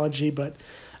analogy, but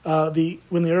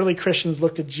when the early Christians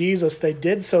looked at Jesus, they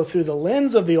did so through the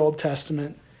lens of the Old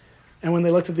Testament, and when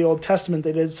they looked at the Old Testament,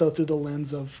 they did so through the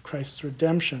lens of Christ's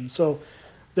redemption. So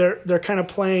they're kind of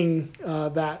playing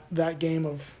that game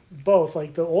of both.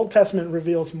 Like the Old Testament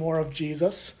reveals more of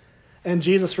Jesus, and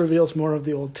Jesus reveals more of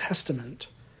the Old Testament.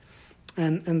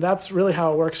 And that's really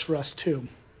how it works for us too,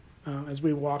 as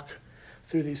we walk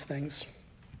through these things.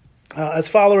 As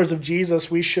followers of Jesus,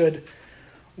 we should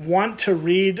want to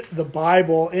read the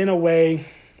Bible in the way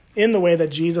that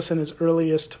Jesus and his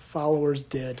earliest followers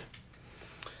did.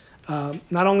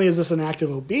 Not only is this an act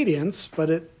of obedience, but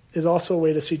it is also a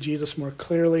way to see Jesus more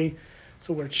clearly,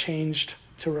 so we're changed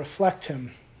to reflect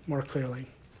him more clearly.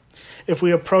 If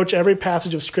we approach every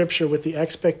passage of Scripture with the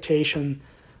expectation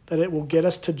that it will get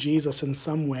us to Jesus in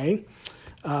some way,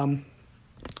 then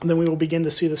we will begin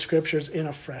to see the Scriptures in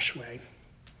a fresh way.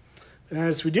 And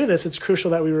as we do this, it's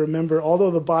crucial that we remember,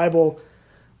 although the Bible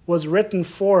was written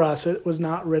for us, it was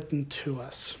not written to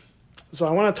us. So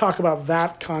I want to talk about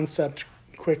that concept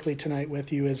quickly tonight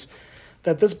with you, is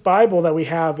that this Bible that we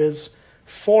have is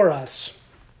for us,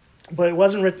 but it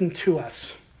wasn't written to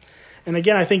us. And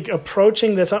again, I think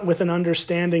approaching this with an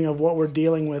understanding of what we're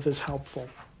dealing with is helpful.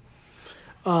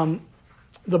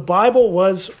 The Bible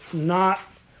was not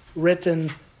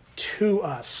written to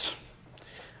us.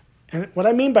 And what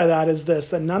I mean by that is this,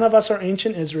 that none of us are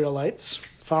ancient Israelites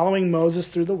following Moses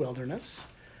through the wilderness.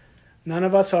 None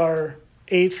of us are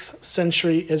 8th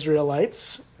century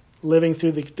Israelites living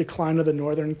through the decline of the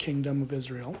northern kingdom of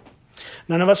Israel.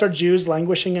 None of us are Jews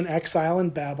languishing in exile in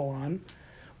Babylon,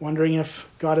 wondering if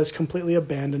God has completely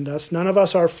abandoned us. None of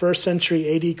us are 1st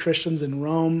century AD Christians in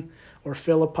Rome or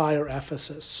Philippi or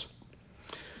Ephesus.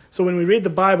 So when we read the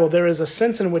Bible, there is a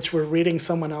sense in which we're reading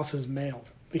someone else's mail,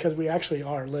 because we actually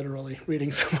are literally reading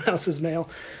someone else's mail.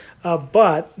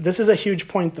 But this is a huge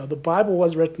point, though. The Bible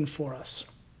was written for us.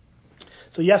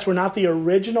 So yes, we're not the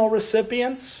original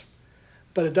recipients,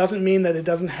 but it doesn't mean that it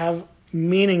doesn't have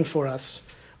meaning for us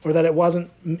or that it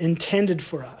wasn't intended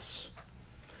for us.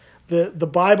 The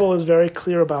Bible is very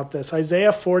clear about this.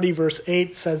 Isaiah 40 verse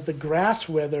 8 says, "The grass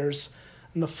withers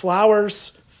and the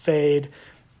flowers fade,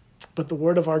 but the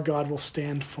word of our God will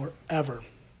stand forever."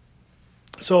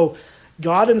 So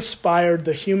God inspired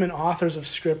the human authors of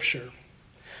Scripture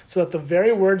so that the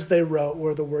very words they wrote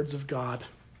were the words of God.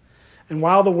 And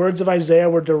while the words of Isaiah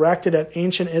were directed at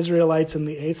ancient Israelites in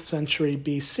the 8th century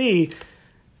BC,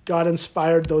 God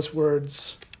inspired those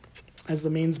words as the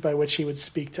means by which he would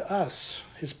speak to us,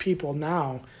 his people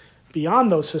now, beyond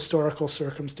those historical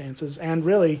circumstances, and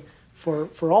really for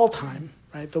all time,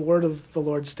 right? The word of the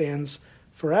Lord stands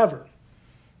forever.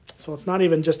 So it's not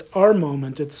even just our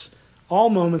moment, it's all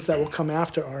moments that will come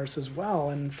after ours as well,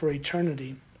 and for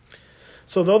eternity.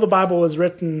 So though the Bible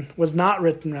was not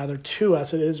written to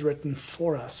us, it is written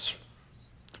for us.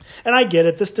 And I get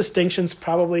it, this distinction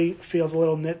probably feels a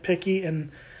little nitpicky,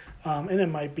 and it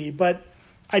might be, but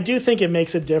I do think it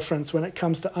makes a difference when it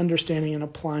comes to understanding and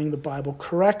applying the Bible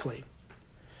correctly.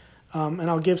 And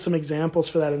I'll give some examples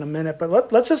for that in a minute,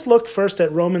 but let's just look first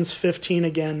at Romans 15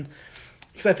 again,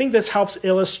 because I think this helps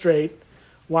illustrate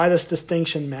why this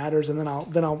distinction matters, and then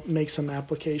I'll make some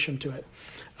application to it.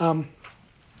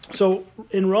 So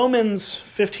in Romans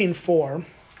 15:4,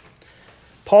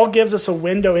 Paul gives us a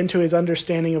window into his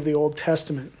understanding of the Old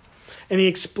Testament. And he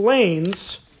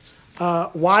explains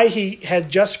why he had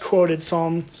just quoted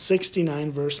Psalm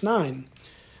 69, verse 9.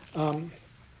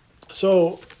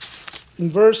 So in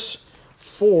verse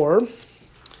 4,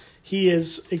 he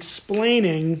is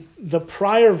explaining the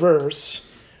prior verse,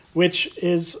 which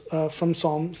is from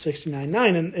Psalm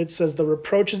 69:9. And it says, "The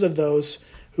reproaches of those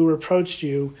who reproached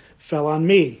you fell on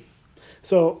me."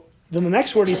 So then the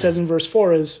next word he says in verse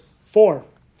 4 is for,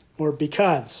 or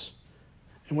because.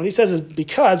 And what he says is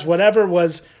because whatever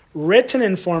was written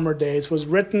in former days was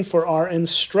written for our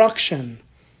instruction,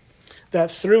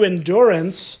 that through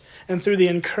endurance and through the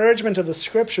encouragement of the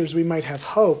Scriptures we might have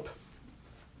hope.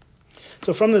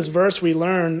 So from this verse we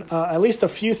learn at least a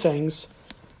few things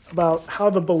about how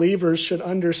the believers should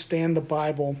understand the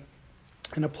Bible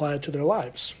and apply it to their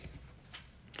lives.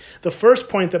 The first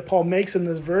point that Paul makes in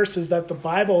this verse is that the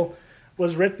Bible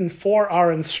was written for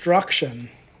our instruction.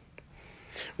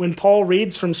 When Paul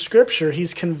reads from Scripture,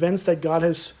 he's convinced that God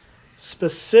has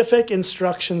specific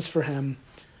instructions for him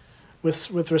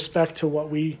with respect to what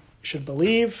we should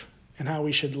believe and how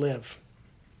we should live.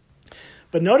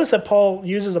 But notice that Paul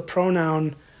uses a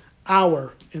pronoun,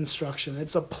 our instruction.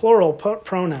 It's a plural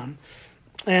pronoun.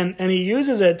 And he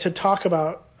uses it to talk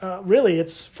about, really,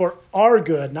 it's for our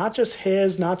good, not just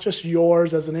his, not just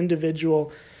yours as an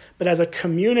individual, but as a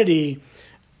community.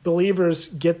 Believers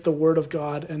get the Word of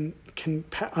God and can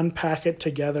unpack it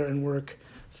together and work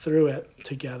through it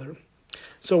together.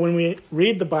 So when we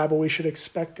read the Bible, we should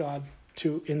expect God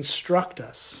to instruct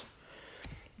us.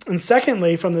 And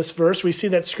secondly, from this verse, we see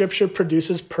that Scripture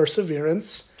produces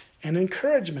perseverance and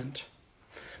encouragement.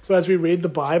 So as we read the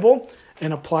Bible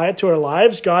and apply it to our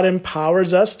lives, God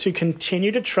empowers us to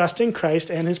continue to trust in Christ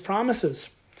and his promises.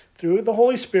 Through the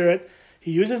Holy Spirit,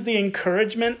 he uses the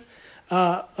encouragement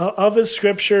of his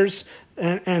Scriptures,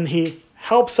 and he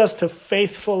helps us to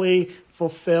faithfully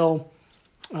fulfill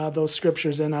those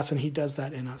Scriptures in us, and he does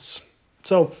that in us.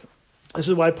 So this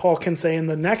is why Paul can say in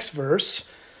the next verse,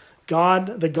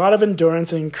 God, the God of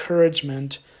endurance and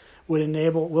encouragement, will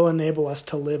enable us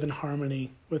to live in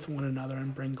harmony with one another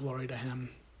and bring glory to him.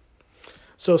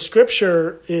 So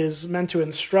Scripture is meant to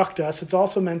instruct us. It's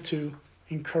also meant to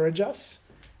encourage us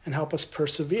and help us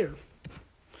persevere.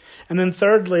 And then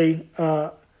thirdly,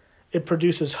 it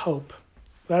produces hope.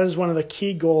 That is one of the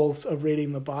key goals of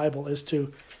reading the Bible, is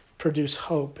to produce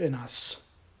hope in us.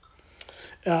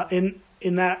 In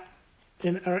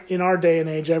our day and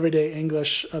age, everyday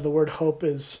English, the word hope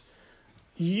is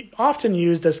often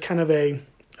used as kind of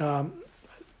an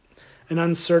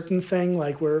uncertain thing,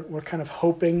 like we're kind of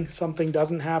hoping something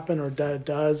doesn't happen or that it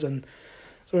does. And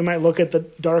so we might look at the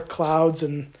dark clouds,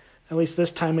 and at least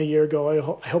this time of year go,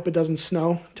 I hope it doesn't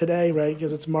snow today, right?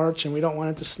 Because it's March and we don't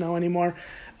want it to snow anymore.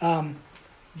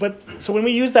 But so when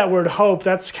we use that word hope,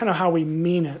 that's kind of how we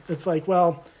mean it. It's like,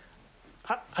 well,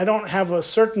 I don't have a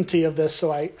certainty of this,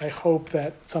 so I hope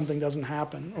that something doesn't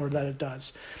happen or that it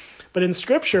does. But in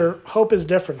Scripture, hope is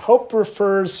different. Hope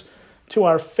refers to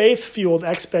our faith-fueled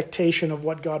expectation of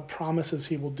what God promises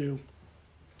he will do.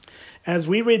 As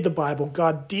we read the Bible,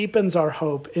 God deepens our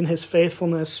hope in his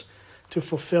faithfulness to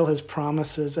fulfill his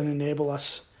promises and enable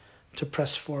us to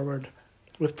press forward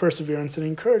with perseverance and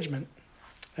encouragement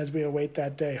as we await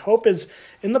that day.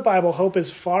 In the Bible, hope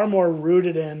is far more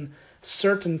rooted in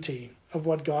certainty of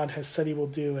what God has said he will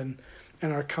do, and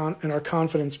our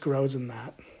confidence grows in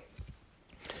that.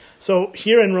 So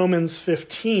here in Romans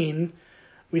 15,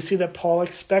 we see that Paul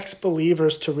expects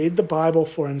believers to read the Bible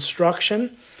for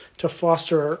instruction, to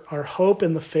foster our hope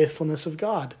in the faithfulness of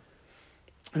God.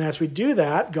 And as we do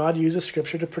that, God uses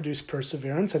Scripture to produce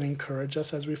perseverance and encourage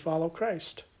us as we follow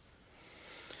Christ.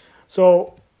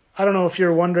 So I don't know if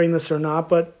you're wondering this or not,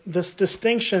 but this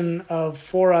distinction of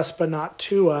for us but not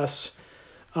to us,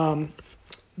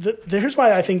 here's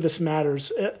why I think this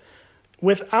matters.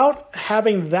 Without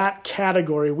having that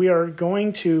category, we are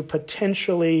going to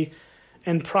potentially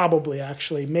and probably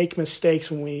actually make mistakes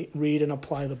when we read and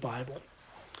apply the Bible.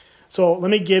 So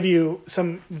let me give you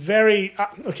some these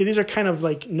are kind of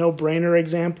like no-brainer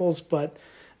examples, but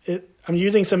I'm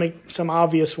using some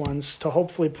obvious ones to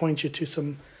hopefully point you to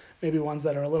some maybe ones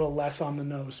that are a little less on the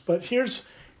nose. But here's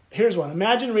one.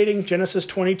 Imagine reading Genesis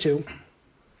 22.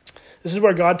 This is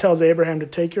where God tells Abraham to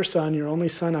take your son, your only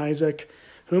son Isaac,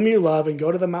 whom you love, and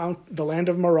go to the land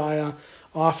of Moriah,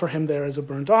 offer him there as a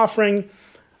burnt offering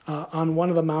on one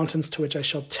of the mountains to which I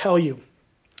shall tell you.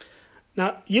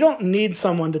 Now, you don't need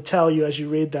someone to tell you as you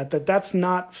read that that's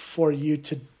not for you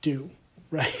to do,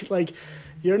 right? Like,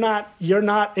 you're not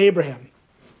Abraham.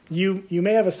 You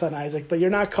may have a son Isaac, but you're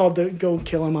not called to go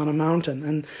kill him on a mountain.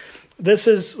 And this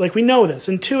is, like, we know this.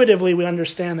 Intuitively, we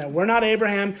understand that. We're not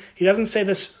Abraham. He doesn't say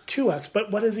this to us,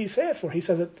 but what does he say it for? He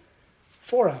says it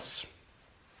for us.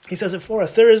 He says it for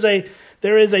us. There is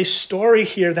a story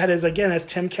here that is, again, as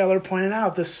Tim Keller pointed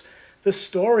out, this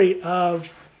story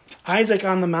of Isaac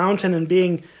on the mountain and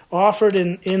being offered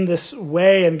in this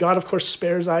way. And God, of course,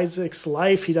 spares Isaac's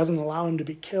life. He doesn't allow him to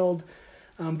be killed.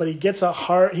 But he gets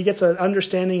an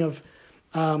understanding of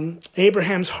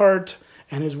Abraham's heart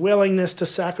and his willingness to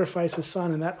sacrifice his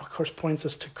son. And that, of course, points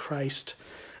us to Christ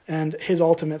and his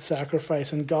ultimate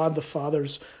sacrifice and God the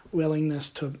Father's willingness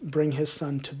to bring his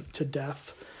son to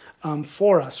death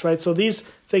for us, right? So these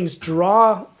things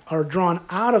are drawn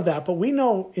out of that, but we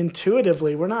know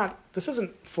intuitively this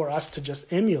isn't for us to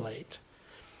just emulate.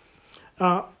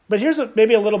 But here's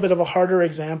maybe a little bit of a harder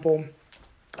example.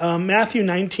 Matthew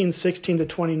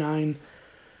 19:16-29.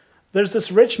 There's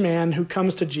this rich man who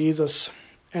comes to Jesus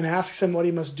and asks him what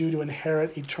he must do to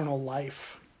inherit eternal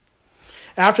life.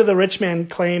 After the rich man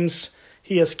claims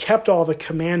he has kept all the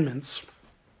commandments,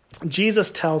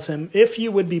 Jesus tells him, if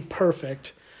you would be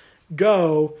perfect,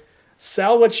 go,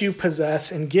 Sell what you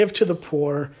possess and give to the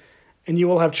poor, and you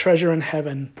will have treasure in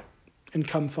heaven, and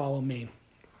come follow me.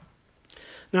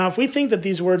 Now, if we think that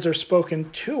these words are spoken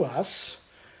to us,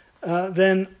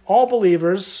 then all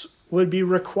believers would be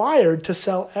required to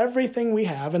sell everything we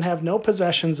have and have no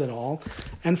possessions at all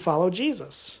and follow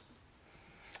Jesus.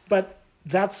 But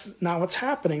that's not what's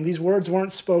happening. These words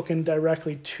weren't spoken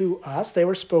directly to us. They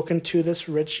were spoken to this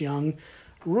rich young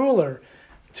ruler.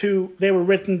 They were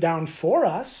written down for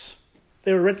us.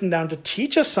 They were written down to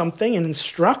teach us something and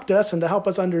instruct us and to help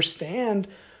us understand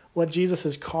what Jesus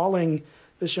is calling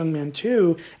this young man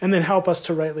to, and then help us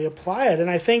to rightly apply it.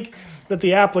 And I think that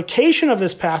the application of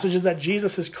this passage is that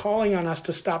Jesus is calling on us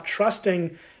to stop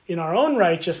trusting in our own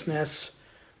righteousness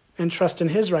and trust in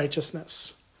his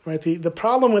righteousness. Right? The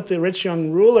problem with the rich young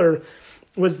ruler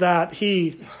was that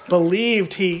he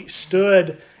believed he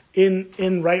stood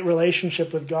in right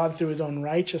relationship with God through his own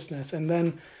righteousness. And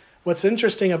then what's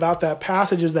interesting about that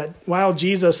passage is that while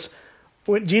Jesus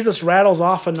rattles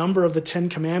off a number of the 10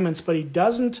 commandments, but he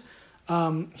doesn't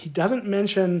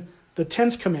mention the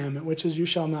 10th commandment, which is you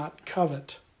shall not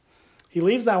covet. He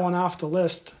leaves that one off the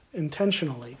list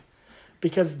intentionally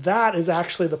because that is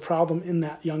actually the problem in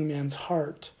that young man's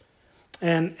heart.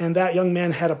 And that young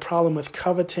man had a problem with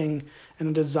coveting and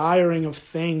a desiring of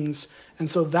things. And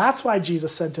so that's why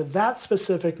Jesus said to that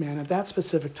specific man at that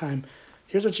specific time,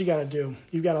 here's what you got to do.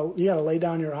 You got to lay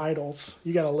down your idols.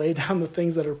 You got to lay down the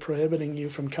things that are prohibiting you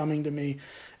from coming to me.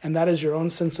 And that is your own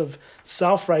sense of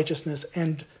self-righteousness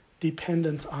and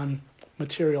dependence on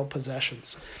material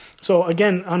possessions. So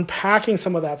again, unpacking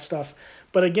some of that stuff.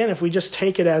 But again, if we just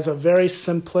take it as a very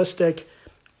simplistic,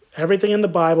 everything in the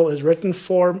Bible is written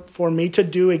for me to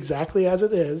do exactly as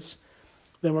it is,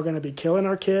 then we're going to be killing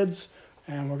our kids,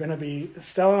 and we're going to be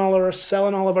selling all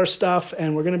of our stuff,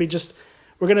 and we're going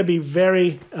to be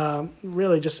very,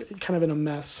 really just kind of in a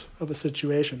mess of a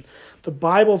situation. The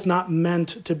Bible's not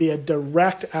meant to be a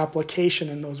direct application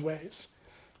in those ways,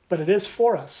 but it is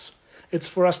for us. It's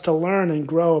for us to learn and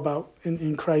grow about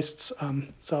in Christ's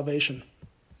salvation.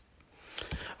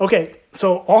 Okay,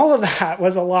 so all of that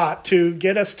was a lot to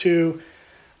get us to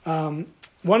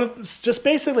just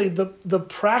basically the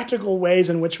practical ways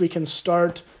in which we can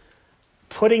start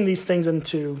putting these things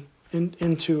into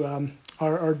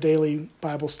our daily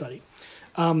Bible study.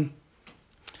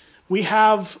 We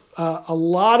have a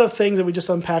lot of things that we just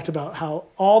unpacked about how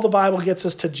all the Bible gets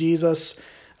us to Jesus.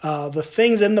 The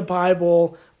things in the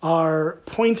Bible are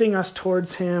pointing us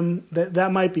towards him.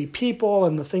 That might be people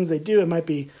and the things they do. It might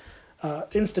be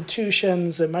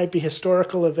institutions. It might be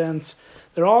historical events.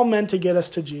 They're all meant to get us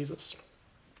to Jesus.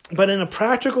 But in a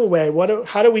practical way,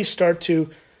 how do we start to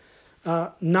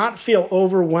not feel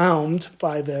overwhelmed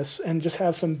by this and just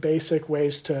have some basic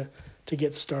ways to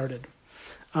get started?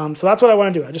 So that's what I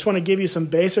want to do. I just want to give you some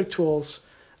basic tools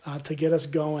to get us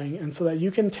going, and so that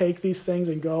you can take these things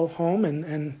and go home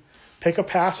and pick a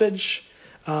passage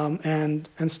and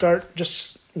start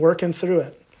just working through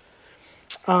it.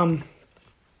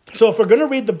 So if we're going to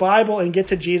read the Bible and get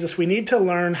to Jesus, we need to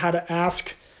learn how to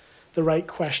ask the right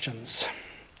questions.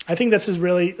 I think this is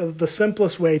really the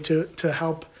simplest way to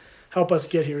help us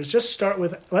get here, is just start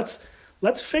with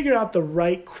let's figure out the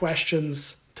right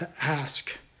questions to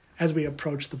ask as we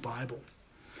approach the Bible.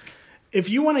 If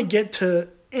you want to get to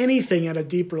anything at a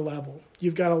deeper level,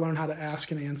 you've got to learn how to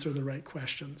ask and answer the right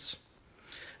questions.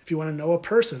 If you want to know a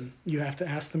person, you have to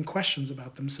ask them questions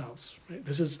about themselves. Right?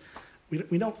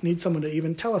 We don't need someone to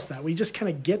even tell us that. We just kind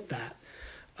of get that.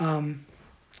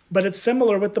 But it's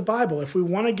similar with the Bible. If we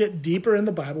want to get deeper in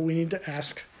the Bible, we need to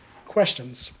ask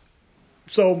questions.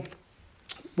 So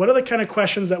what are the kind of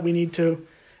questions that we need to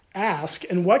ask,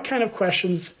 and what kind of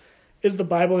questions is the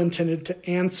Bible intended to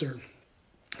answer?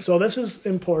 So this is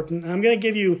important. I'm going to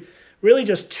give you really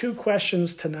just 2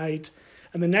 questions tonight,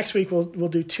 and then next week we'll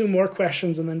do 2 more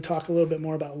questions and then talk a little bit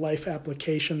more about life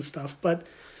application stuff. But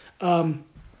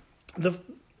the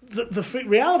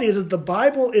reality is that the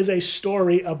Bible is a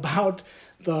story about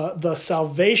the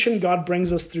salvation God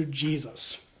brings us through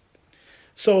Jesus.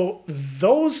 So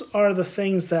those are the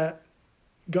things that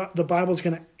the Bible is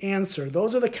going to answer.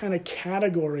 Those are the kind of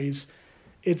categories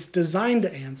it's designed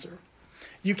to answer.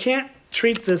 You can't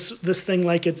treat this thing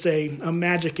like it's a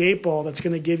magic 8-ball that's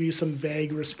going to give you some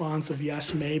vague response of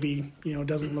yes, maybe,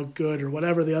 doesn't look good, or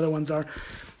whatever the other ones are.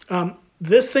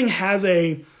 This thing has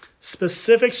a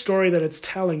specific story that it's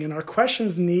telling, and our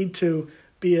questions need to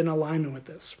be in alignment with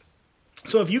this.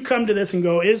 So if you come to this and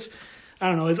go, is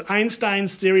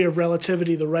Einstein's theory of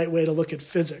relativity the right way to look at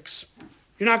physics?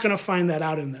 You're not going to find that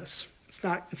out in this. It's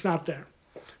not there.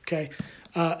 Okay?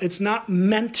 It's not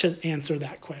meant to answer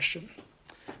that question.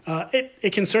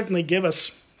 It can certainly give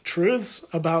us truths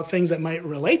about things that might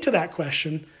relate to that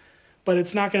question, but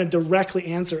it's not going to directly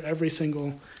answer every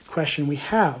single question we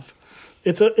have.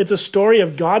 It's a story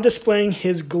of God displaying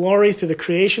his glory through the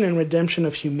creation and redemption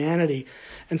of humanity.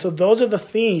 And so those are the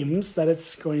themes that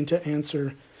it's going to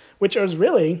answer, which are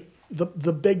really the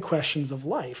big questions of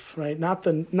life, right? Not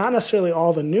necessarily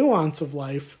all the nuance of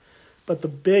life, but the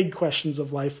big questions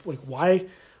of life, like why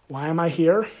am I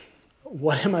here?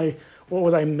 What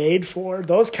was I made for?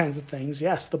 Those kinds of things,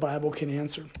 yes, the Bible can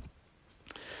answer.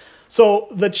 So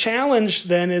the challenge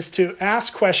then is to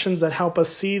ask questions that help us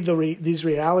see these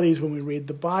realities when we read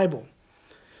the Bible.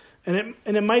 And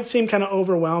it might seem kind of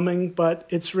overwhelming, but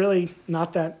it's really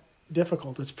not that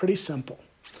difficult. It's pretty simple.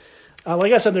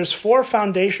 Like I said, there's 4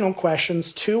 foundational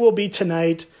questions. 2 will be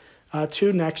tonight,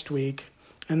 2 next week,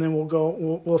 and then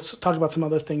we'll talk about some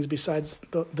other things besides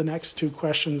the next 2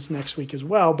 questions next week as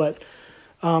well. But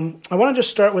I want to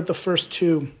just start with the first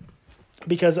 2,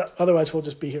 because otherwise we'll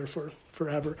just be here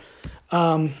forever.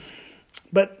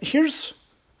 But here's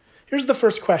the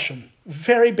first question,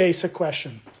 very basic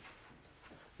question.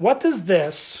 What does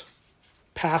this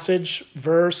passage,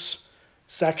 verse,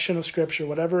 section of Scripture,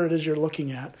 whatever it is you're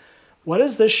looking at, what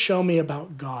does this show me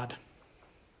about God?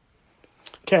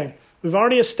 Okay, we've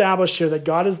already established here that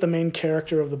God is the main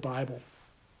character of the Bible.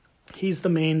 He's the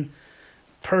main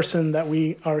person that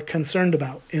we are concerned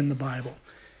about in the Bible.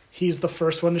 He's the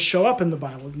first one to show up in the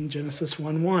Bible in Genesis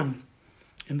 1:1.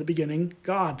 In the beginning,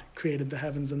 God created the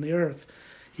heavens and the earth.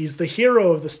 He's the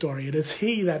hero of the story. It is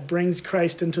he that brings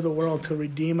Christ into the world to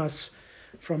redeem us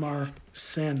from our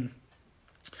sin.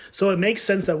 So it makes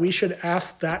sense that we should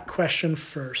ask that question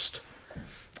first.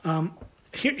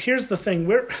 Here's the thing.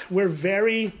 We're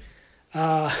very,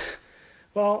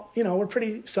 we're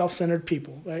pretty self-centered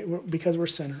people, right? Because we're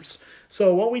sinners.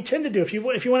 So what we tend to do, if you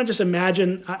want to just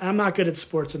imagine, I'm not good at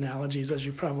sports analogies, as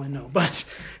you probably know, but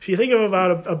if you think of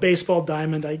about a baseball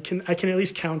diamond, I can at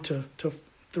least count to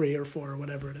 3 or 4 or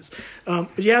whatever it is.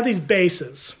 But you have these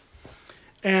bases.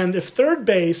 And if third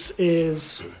base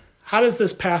is, how does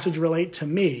this passage relate to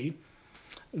me?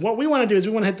 What we want to do is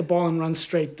we want to hit the ball and run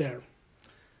straight there.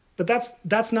 But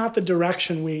that's not the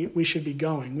direction we should be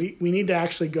going. We need to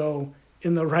actually go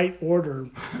in the right order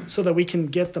so that we can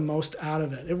get the most out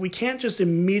of it. If we can't just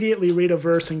immediately read a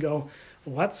verse and go,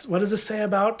 what does this say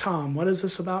about Tom? What is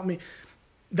this about me?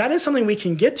 That is something we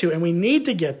can get to, and we need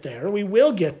to get there. We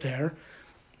will get there,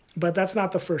 but that's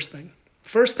not the first thing.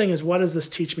 First thing is, what does this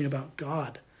teach me about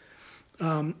God?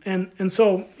 And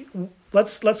so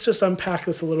let's just unpack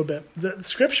this a little bit. The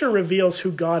Scripture reveals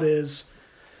who God is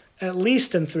at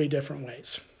least in 3 different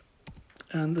ways.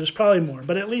 And there's probably more,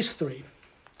 but at least 3.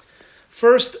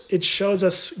 First, it shows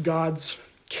us God's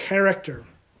character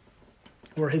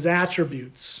or his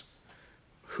attributes,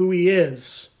 who he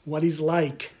is, what he's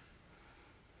like.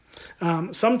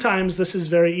 Sometimes this is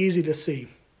very easy to see.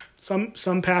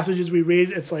 Some passages we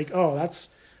read, it's like, oh, that's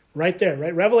right there,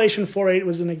 right? Revelation 4:8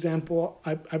 was an example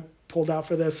I pulled out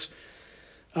for this.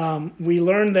 We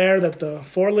learn there that the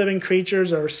 4 living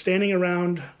creatures are standing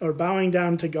around or bowing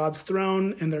down to God's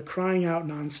throne, and they're crying out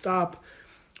nonstop,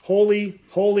 holy,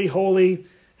 holy, holy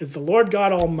is the Lord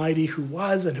God Almighty, who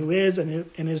was and who is and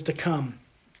is to come.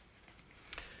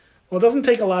 Well, it doesn't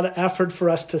take a lot of effort for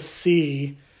us to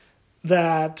see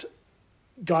that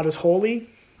God is holy.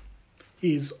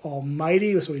 He's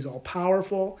almighty, so he's all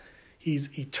powerful.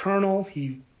 He's eternal.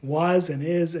 He was and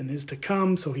is to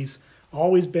come. So he's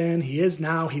always been, he is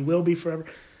now, he will be forever.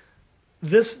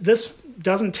 This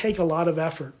doesn't take a lot of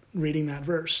effort reading that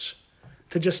verse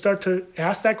to just start to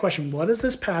ask that question. What does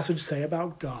this passage say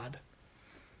about God?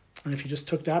 And if you just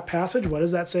took that passage, what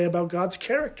does that say about God's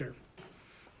character?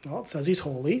 Well, it says he's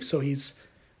holy, so he's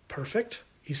perfect.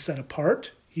 He's set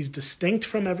apart. He's distinct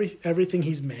from everything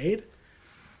he's made.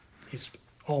 He's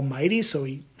almighty, so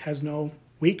he has no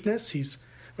weakness. He's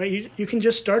right. You can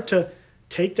just start to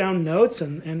take down notes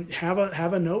and have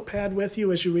a notepad with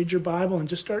you as you read your Bible, and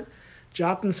just start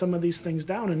jotting some of these things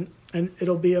down, and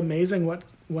it'll be amazing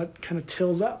what kind of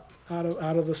tills up out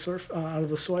of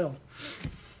the soil.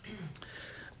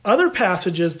 Other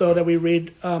passages, though, that we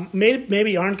read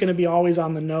maybe aren't going to be always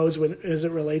on the nose as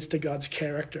it relates to God's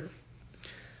character.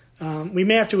 We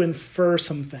may have to infer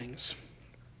some things.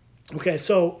 Okay,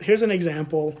 so here's an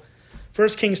example. 1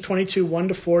 Kings 22,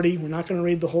 1-40. We're not going to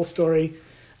read the whole story.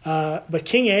 But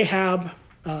King Ahab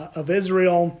of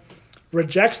Israel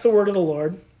rejects the word of the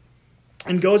Lord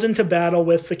and goes into battle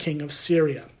with the king of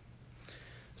Syria.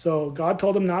 So God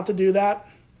told him not to do that.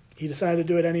 He decided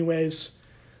to do it anyways.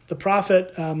 The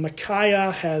prophet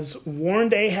Micaiah has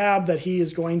warned Ahab that he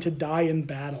is going to die in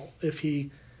battle if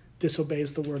he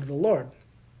disobeys the word of the Lord.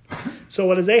 So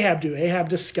what does Ahab do? Ahab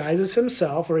disguises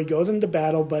himself, or he goes into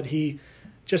battle, but he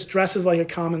just dresses like a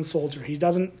common soldier. He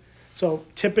doesn't. So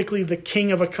typically the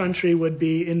king of a country would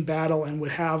be in battle and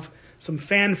would have some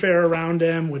fanfare around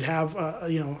him, would have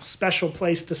a special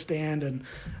place to stand and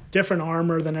different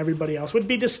armor than everybody else, would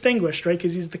be distinguished, right?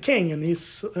 Because he's the king and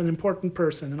he's an important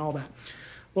person and all that.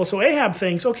 Well, so Ahab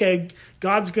thinks, okay,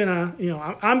 God's going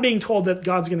to, I'm being told that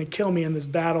God's going to kill me in this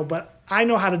battle, but I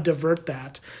know how to divert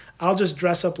that. I'll just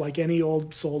dress up like any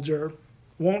old soldier,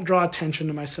 won't draw attention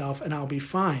to myself, and I'll be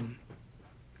fine.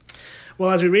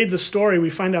 Well, as we read the story, we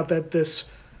find out that this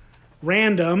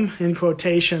random, in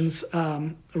quotations,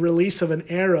 release of an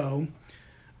arrow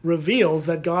reveals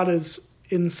that God is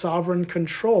in sovereign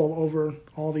control over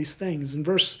all these things. In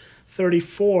verse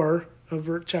 34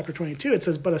 of chapter 22, it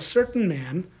says, "But a certain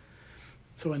man,"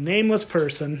 so a nameless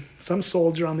person, some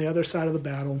soldier on the other side of the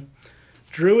battle,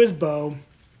 "drew his bow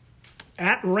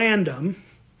at random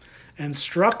and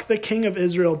struck the king of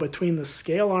Israel between the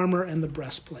scale armor and the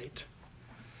breastplate."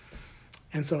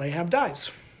 And so Ahab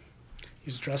dies.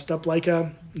 He's dressed up like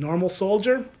a normal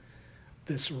soldier.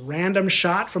 This random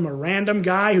shot from a random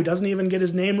guy who doesn't even get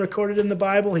his name recorded in the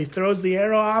Bible. He throws the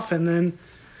arrow off and then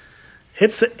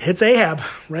hits Ahab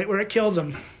right where it kills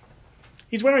him.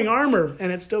 He's wearing armor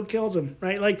and it still kills him,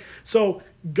 right? So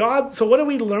what do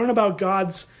we learn about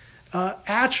God's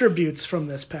attributes from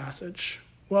this passage?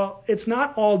 Well, it's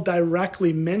not all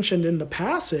directly mentioned in the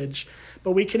passage,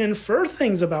 but we can infer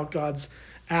things about God's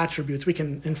attributes. We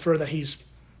can infer that he's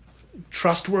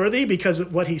trustworthy because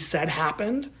what he said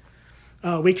happened.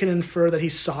 We can infer that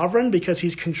he's sovereign because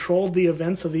he's controlled the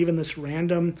events of even this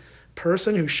random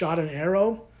person who shot an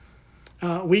arrow.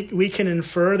 We can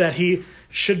infer that he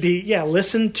should be,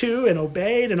 listened to and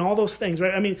obeyed and all those things,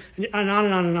 right? I mean, and on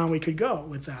and on and on we could go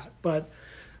with that. But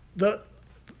the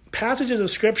passages of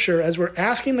Scripture, as we're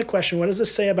asking the question, what does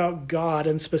this say about God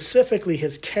and specifically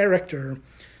his character,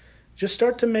 just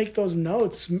start to make those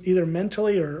notes either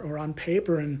mentally or on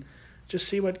paper and just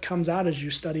see what comes out as you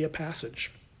study a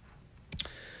passage.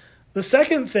 The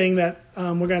second thing that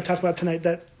we're going to talk about tonight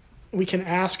that we can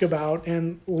ask about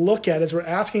and look at as we're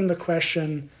asking the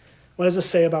question, what does this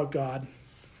say about God,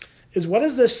 is what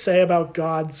does this say about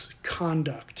God's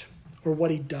conduct or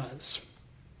what he does?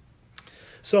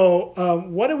 So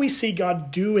what do we see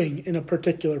God doing in a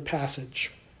particular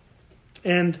passage?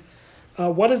 And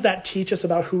what does that teach us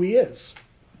about who he is?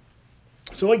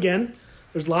 So again,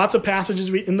 there's lots of passages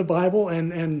in the Bible,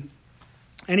 and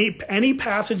any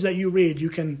passage that you read, you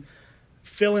can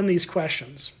fill in these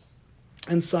questions.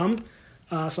 And some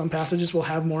passages will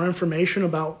have more information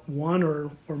about one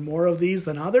or more of these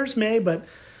than others may, but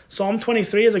Psalm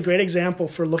 23 is a great example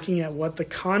for looking at what the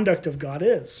conduct of God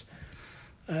is.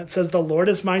 It says, "The Lord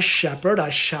is my shepherd, I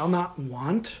shall not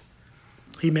want.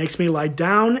 He makes me lie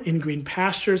down in green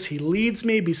pastures. He leads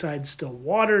me beside still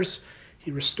waters.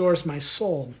 He restores my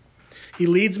soul. He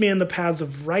leads me in the paths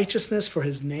of righteousness for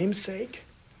his name's sake.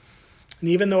 And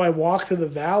even though I walk through the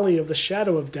valley of the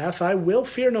shadow of death, I will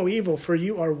fear no evil, for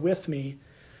you are with me.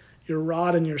 Your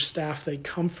rod and your staff, they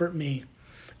comfort me.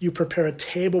 You prepare a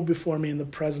table before me in the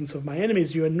presence of my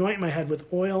enemies. You anoint my head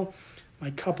with oil.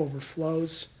 My cup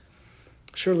overflows.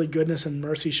 Surely goodness and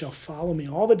mercy shall follow me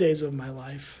all the days of my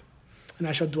life, and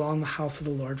I shall dwell in the house of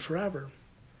the Lord forever."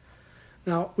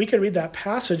 Now, we could read that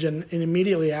passage and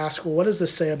immediately ask, well, what does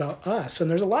this say about us? And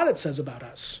there's a lot it says about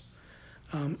us,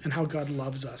 and how God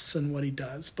loves us and what he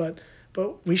does. But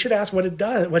we should ask what it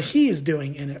does, what he is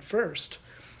doing in it first.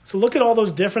 So look at all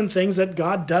those different things that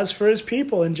God does for his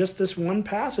people in just this one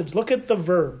passage. Look at the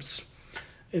verbs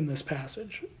in this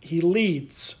passage. He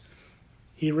leads,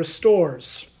 he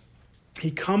restores,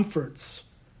 he comforts,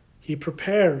 he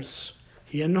prepares,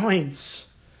 he anoints,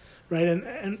 right?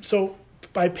 And so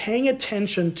by paying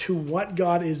attention to what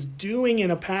God is doing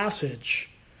in a passage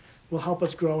will help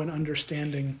us grow in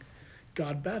understanding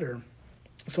God better.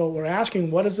 So we're asking,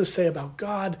 what does this say about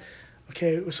God?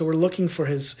 Okay, so we're looking for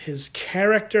his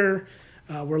character.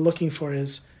 We're looking for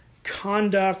his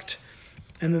conduct.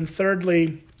 And then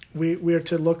thirdly, we are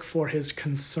to look for his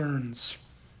concerns.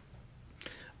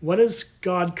 What is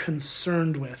God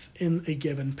concerned with in a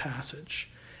given passage?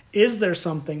 Is there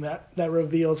something that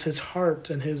reveals his heart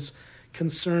and his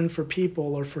concern for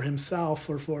people or for himself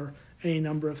or for any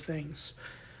number of things?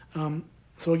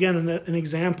 So again, an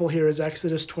example here is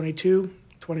Exodus 22,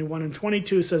 21 and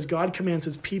 22 says, God commands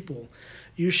his people,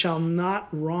 "You shall not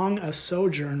wrong a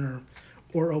sojourner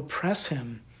or oppress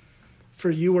him, for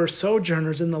you were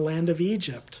sojourners in the land of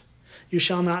Egypt. You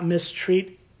shall not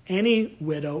mistreat any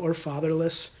widow or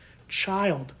fatherless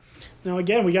child." Now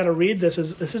again, we got to read this.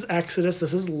 This is Exodus,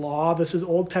 this is law, this is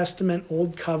Old Testament,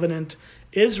 Old Covenant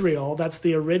Israel. That's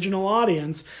the original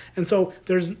audience. And so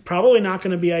there's probably not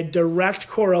going to be a direct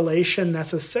correlation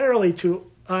necessarily to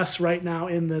us right now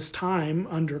in this time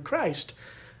under Christ.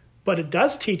 But it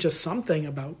does teach us something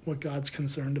about what God's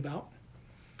concerned about.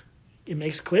 It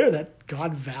makes clear that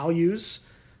God values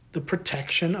the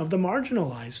protection of the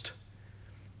marginalized.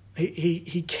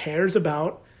 He cares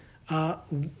about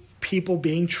people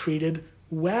being treated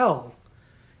well.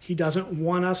 He doesn't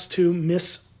want us to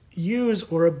misuse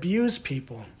or abuse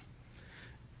people.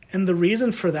 And the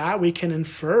reason for that we can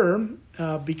infer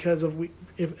because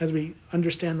as we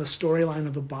understand the storyline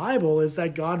of the Bible is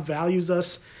that God values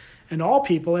us and all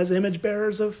people as image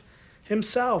bearers of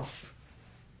himself.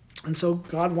 And so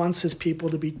God wants his people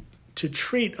to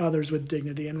treat others with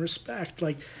dignity and respect.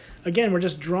 Like, again, we're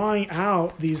just drawing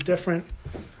out these different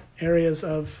areas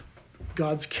of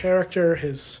God's character,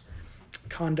 his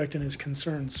conduct, and his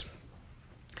concerns.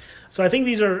 So I think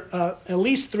these are at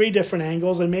least 3 different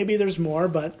angles, and maybe there's more,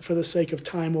 but for the sake of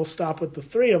time, we'll stop with the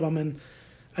 3 of them. And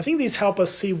I think these help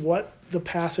us see what the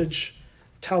passage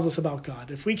tells us about God.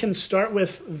 If we can start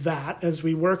with that as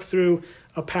we work through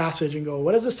a passage and go,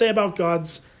 what does it say about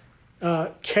God's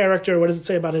character? What does it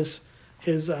say about his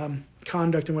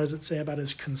conduct, and what does it say about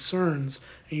his concerns?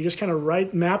 And you just kind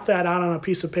of map that out on a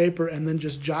piece of paper and then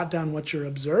just jot down what you're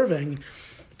observing.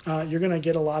 You're going to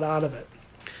get a lot out of it.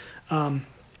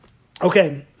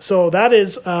 Okay, so that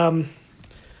is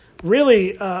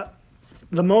really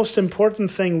the most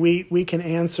important thing we can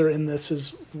answer in this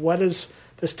is, what does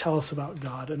this tell us about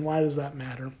God, and why does that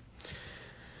matter?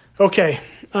 Okay,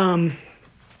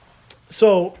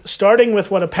 so starting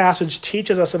with what a passage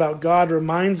teaches us about God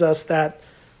reminds us that,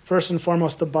 first and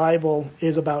foremost, the Bible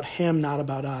is about him, not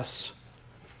about us.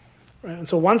 Right? And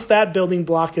so once that building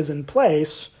block is in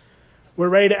place, we're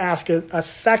ready to ask a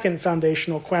second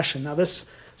foundational question. Now, this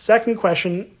second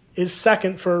question is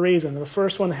second for a reason. The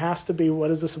first one has to be,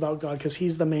 what is this about God? Because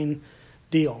he's the main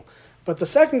deal. But the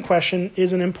second question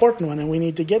is an important one, and we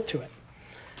need to get to it.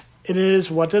 And it is,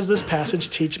 what does this passage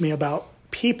teach me about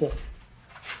people?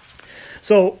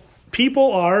 So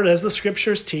people are, as the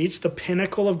scriptures teach, the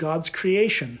pinnacle of God's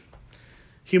creation.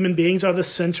 Human beings are the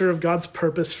center of God's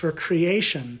purpose for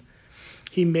creation.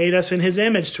 He made us in his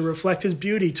image to reflect his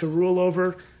beauty, to rule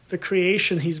over the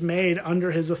creation he's made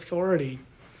under his authority.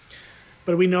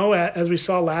 But we know, as we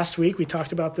saw last week, we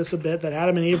talked about this a bit, that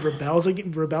Adam and Eve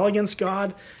rebel against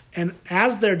God. And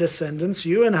as their descendants,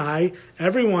 you and I,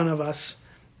 every one of us,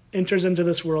 enters into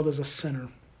this world as a sinner.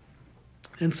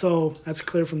 And so that's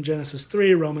clear from Genesis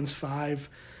 3. Romans 5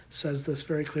 says this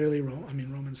very clearly.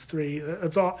 Romans 3.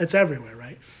 It's everywhere,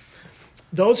 right?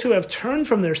 Those who have turned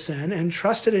from their sin and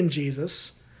trusted in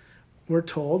Jesus, we're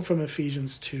told from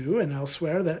Ephesians 2 and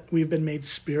elsewhere that we've been made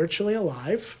spiritually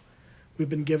alive. We've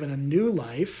been given a new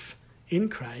life in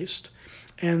Christ,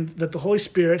 and that the Holy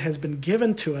Spirit has been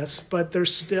given to us, but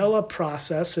there's still a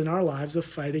process in our lives of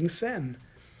fighting sin.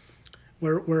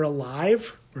 We're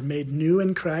alive, we're made new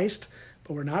in Christ,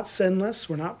 but we're not sinless,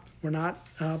 we're not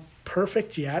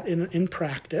perfect yet in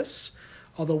practice,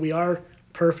 although we are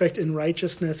perfect in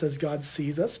righteousness as God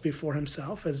sees us before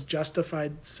himself as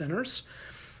justified sinners.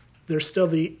 There's still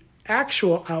the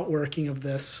actual outworking of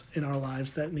this in our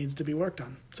lives that needs to be worked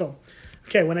on. So,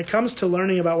 okay, when it comes to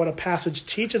learning about what a passage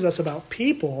teaches us about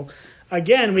people,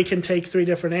 again, we can take 3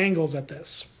 different angles at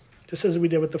this, just as we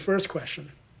did with the first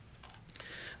question.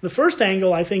 The first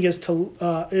angle, I think,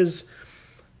 is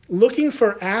looking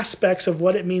for aspects of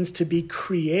what it means to be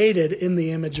created in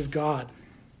the image of God.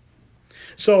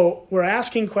 So we're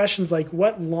asking questions like,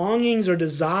 what longings or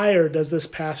desire does this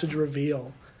passage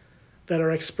reveal that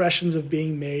are expressions of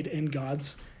being made in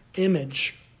God's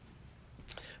image?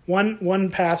 One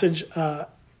passage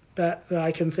that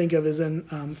I can think of is in,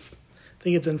 I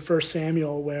think it's in 1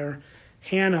 Samuel, where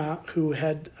Hannah, who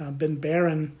had been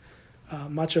barren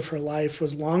much of her life,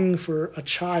 was longing for a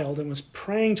child and was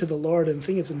praying to the Lord. And I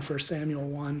think it's in 1 Samuel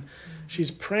 1.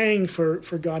 She's praying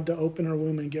for God to open her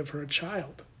womb and give her a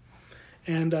child.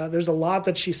 And there's a lot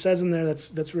that she says in there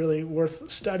that's really worth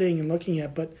studying and looking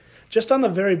at. But just on the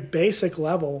very basic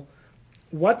level,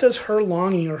 what does her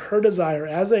longing or her desire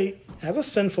as a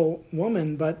sinful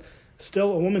woman, but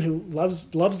still a woman who loves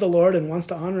the Lord and wants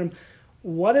to honor him,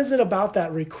 what is it about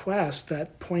that request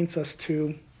that points us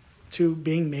to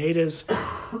being made as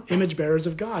image bearers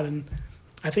of God? And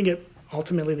I think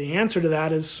ultimately the answer to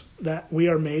that is that we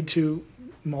are made to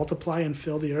multiply and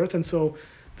fill the earth. And so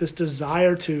this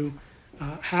desire to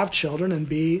have children and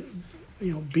be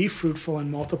fruitful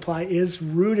and multiply is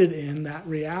rooted in that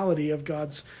reality of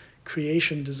God's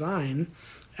creation design,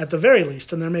 at the very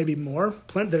least. And there may be more.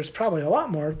 There's probably a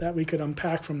lot more that we could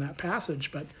unpack from that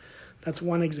passage, but that's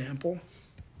one example.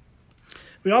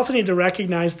 We also need to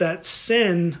recognize that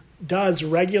sin does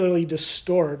regularly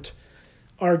distort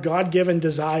our God-given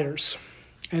desires,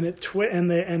 and it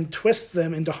twists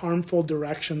them into harmful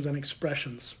directions and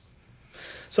expressions.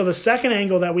 So the second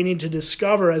angle that we need to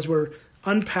discover as we're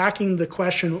unpacking the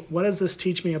question, what does this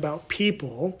teach me about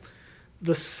people?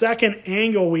 The second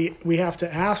angle we have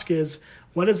to ask is,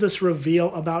 what does this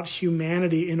reveal about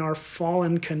humanity in our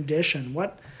fallen condition?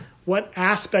 What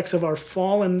aspects of our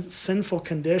fallen, sinful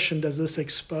condition does this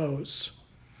expose?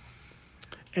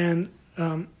 And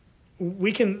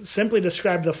we can simply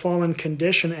describe the fallen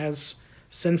condition as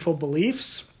sinful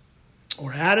beliefs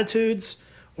or attitudes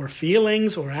or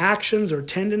feelings or actions or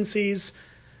tendencies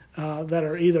that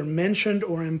are either mentioned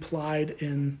or implied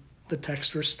in the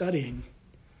text we're studying.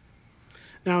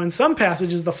 Now, in some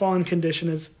passages, the fallen condition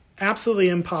is absolutely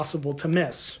impossible to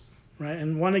miss, right?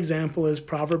 And one example is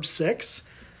Proverbs 6,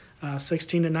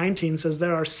 16 to 19 says,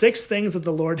 "There are 6 things that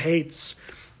the Lord hates,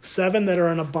 7 that are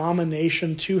an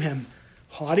abomination to him: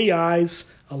 haughty eyes,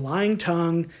 a lying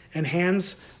tongue, and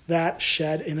hands that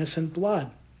shed innocent blood,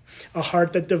 a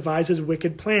heart that devises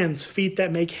wicked plans, feet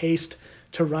that make haste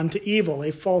to run to evil,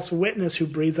 a false witness who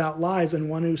breathes out lies, and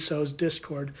one who sows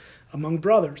discord among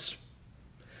brothers."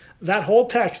 That whole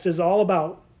text is all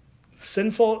about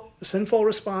sinful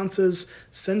responses,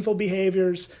 sinful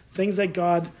behaviors, things that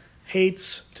God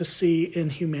hates to see in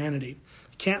humanity.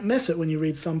 You can't miss it when you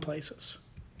read some places.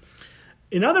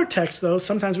 In other texts, though,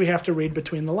 sometimes we have to read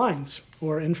between the lines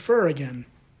or infer again.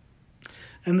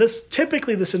 And this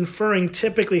inferring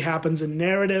typically happens in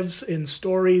narratives, in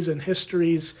stories, and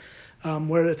histories,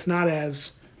 where it's not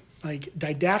as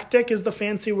didactic is the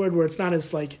fancy word, where it's not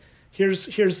as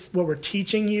here's what we're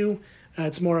teaching you.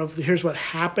 It's more of here's what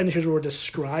happened, here's what we're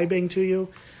describing to you.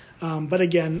 But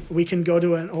again, we can go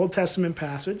to an Old Testament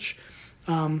passage,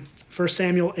 1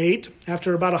 Samuel 8.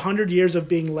 After about 100 years of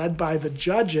being led by the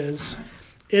judges,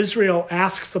 Israel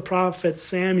asks the prophet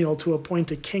Samuel to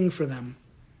appoint a king for them.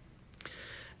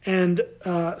 And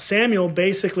Samuel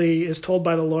basically is told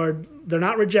by the Lord, they're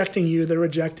not rejecting you, they're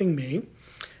rejecting me.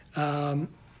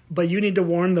 But you need to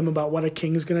warn them about what a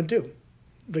king is going to do.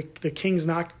 The king's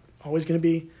not always going to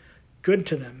be good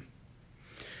to them.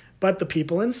 But the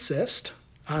people insist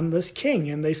on this king,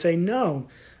 and they say, no,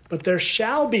 but there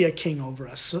shall be a king over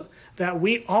us, so that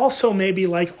we also may be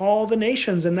like all the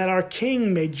nations, and that our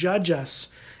king may judge us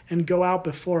and go out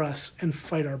before us and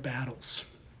fight our battles.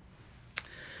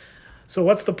 So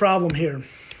what's the problem here?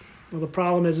 Well, the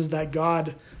problem is that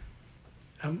God,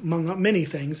 among many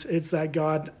things, it's that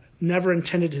God never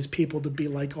intended his people to be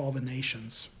like all the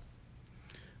nations.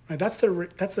 Right? That's their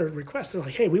request. They're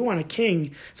like, hey, we want a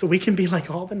king so we can be like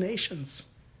all the nations.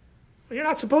 Well, you're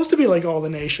not supposed to be like all the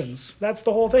nations. That's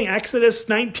the whole thing. Exodus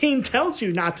 19 tells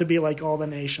you not to be like all the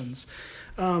nations.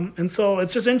 And so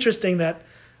it's just interesting that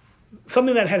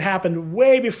something that had happened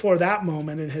way before that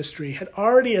moment in history had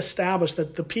already established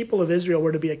that the people of Israel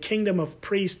were to be a kingdom of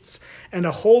priests and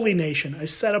a holy nation, a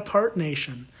set-apart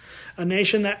nation, a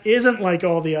nation that isn't like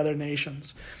all the other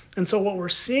nations. And so what we're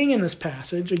seeing in this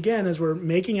passage, again, as we're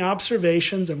making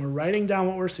observations and we're writing down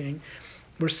what we're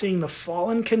seeing the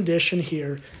fallen condition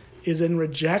here is in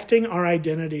rejecting our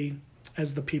identity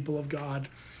as the people of God,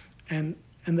 and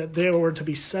that they were to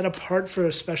be set apart for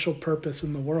a special purpose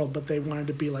in the world, but they wanted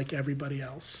to be like everybody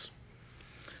else.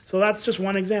 So that's just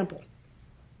one example.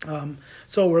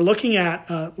 So we're looking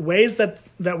at ways that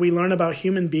we learn about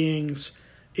human beings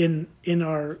in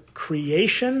our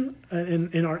creation,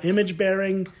 in our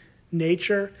image-bearing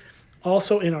nature,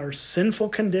 also in our sinful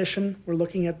condition. We're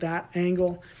looking at that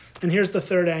angle. And here's the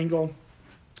third angle.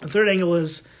 The third angle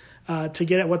is to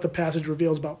get at what the passage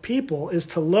reveals about people, is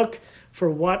to look for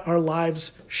what our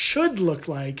lives should look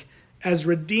like as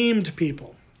redeemed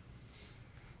people.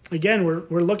 Again,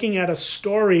 we're looking at a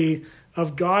story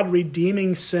of God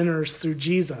redeeming sinners through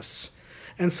Jesus.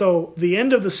 And so the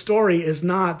end of the story is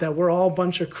not that we're all a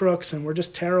bunch of crooks and we're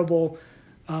just terrible,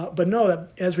 but no, that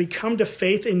as we come to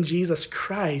faith in Jesus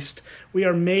Christ, we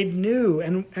are made new.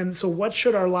 And so what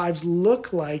should our lives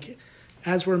look like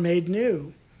as we're made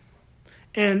new?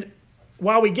 And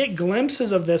while we get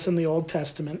glimpses of this in the Old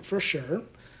Testament, for sure,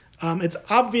 it's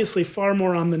obviously far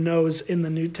more on the nose in the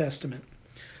New Testament,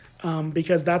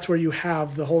 because that's where you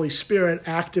have the Holy Spirit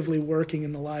actively working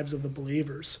in the lives of the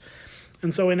believers.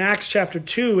 And so in Acts chapter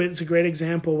 2, it's a great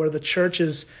example where the church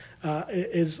is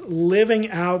living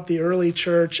out the early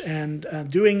church and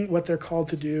doing what they're called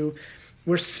to do.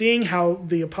 We're seeing how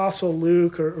the Apostle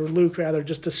Luke, or Luke rather,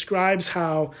 just describes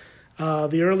how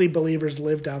the early believers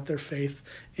lived out their faith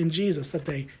in Jesus, that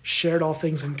they shared all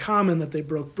things in common, that they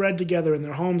broke bread together in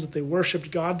their homes, that they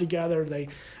worshiped God together, they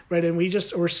right? And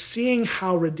we're seeing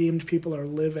how redeemed people are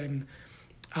living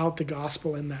out the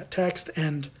gospel in that text.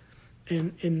 And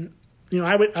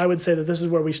I would say that this is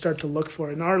where we start to look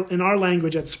for in our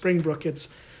language at Springbrook. It's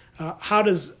how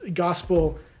does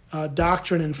gospel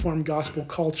doctrine inform gospel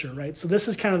culture, right? So this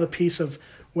is kind of the piece of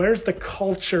where's the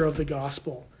culture of the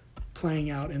gospel playing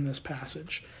out in this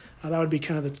passage. That would be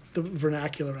kind of the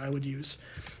vernacular I would use.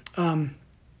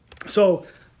 So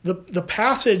the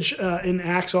passage in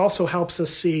Acts also helps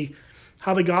us see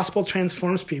how the gospel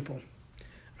transforms people,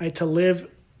 right? To live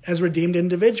as redeemed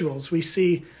individuals. We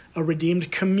see a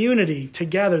redeemed community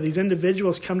together. These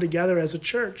individuals come together as a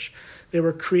church. They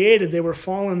were created, they were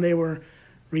fallen, they were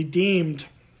redeemed.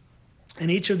 And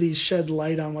each of these shed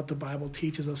light on what the Bible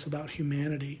teaches us about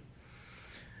humanity.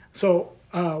 So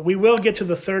we will get to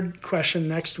the third question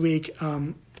next week.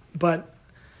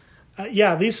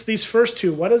 These first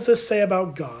two, what does this say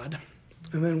about God?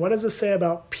 And then what does this say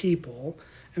about people?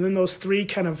 And then those three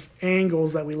kind of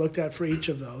angles that we looked at for each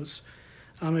of those.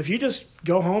 If you just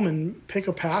go home and pick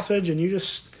a passage and you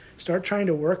just start trying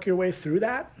to work your way through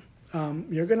that,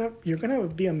 you're gonna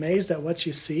be amazed at what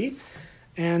you see.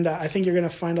 And I think you're going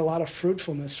to find a lot of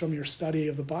fruitfulness from your study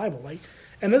of the Bible.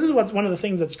 And this is what's one of the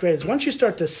things that's great is once you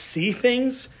start to see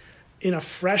things in a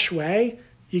fresh way,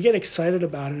 you get excited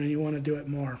about it and you want to do it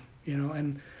more.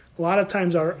 And a lot of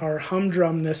times our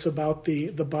humdrumness about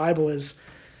the Bible is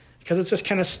because it's just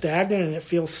kind of stagnant and it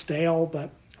feels stale.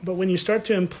 But when you start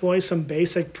to employ some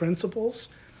basic principles,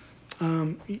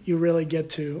 you really get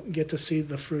to see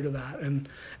the fruit of that. And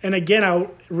again,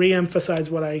 I'll reemphasize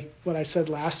what I said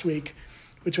last week,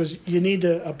 which was you need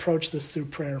to approach this through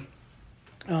prayer.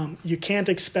 You can't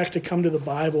expect to come to the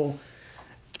Bible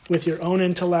with your own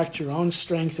intellect, your own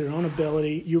strength, your own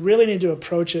ability. You really need to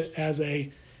approach it as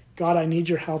God, I need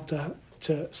your help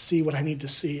to see what I need to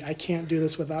see. I can't do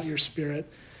this without your Spirit.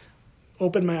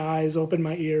 Open my eyes, open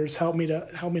my ears, help me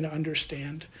to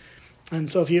understand. And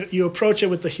so if you approach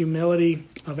it with the humility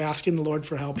of asking the Lord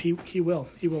for help, he will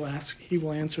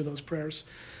answer those prayers.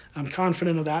 I'm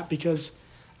confident of that because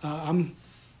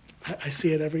I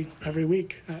see it every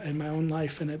week in my own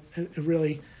life, and it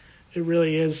really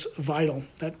is vital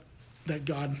that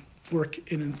God work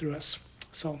in and through us.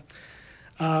 So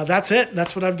that's it.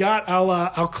 That's what I've got.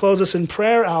 I'll close us in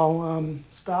prayer. I'll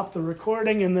stop the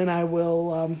recording, and then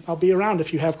I'll be around.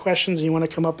 If you have questions and you want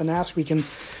to come up and ask, we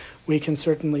can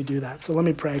certainly do that. So let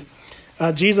me pray.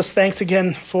 Jesus, thanks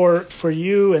again for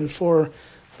you and for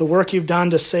the work you've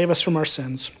done to save us from our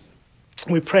sins.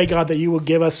 We pray, God, that you will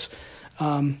give us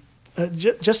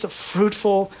just a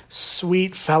fruitful,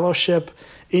 sweet fellowship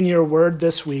in your word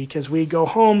this week as we go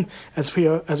home, as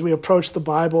we approach the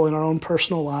Bible in our own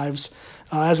personal lives,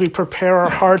 as we prepare our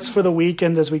hearts for the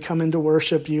weekend, as we come into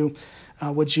worship you.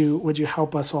 Would you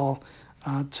help us all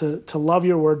to love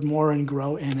your word more and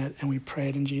grow in it? And we pray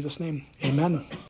it in Jesus' name. Amen.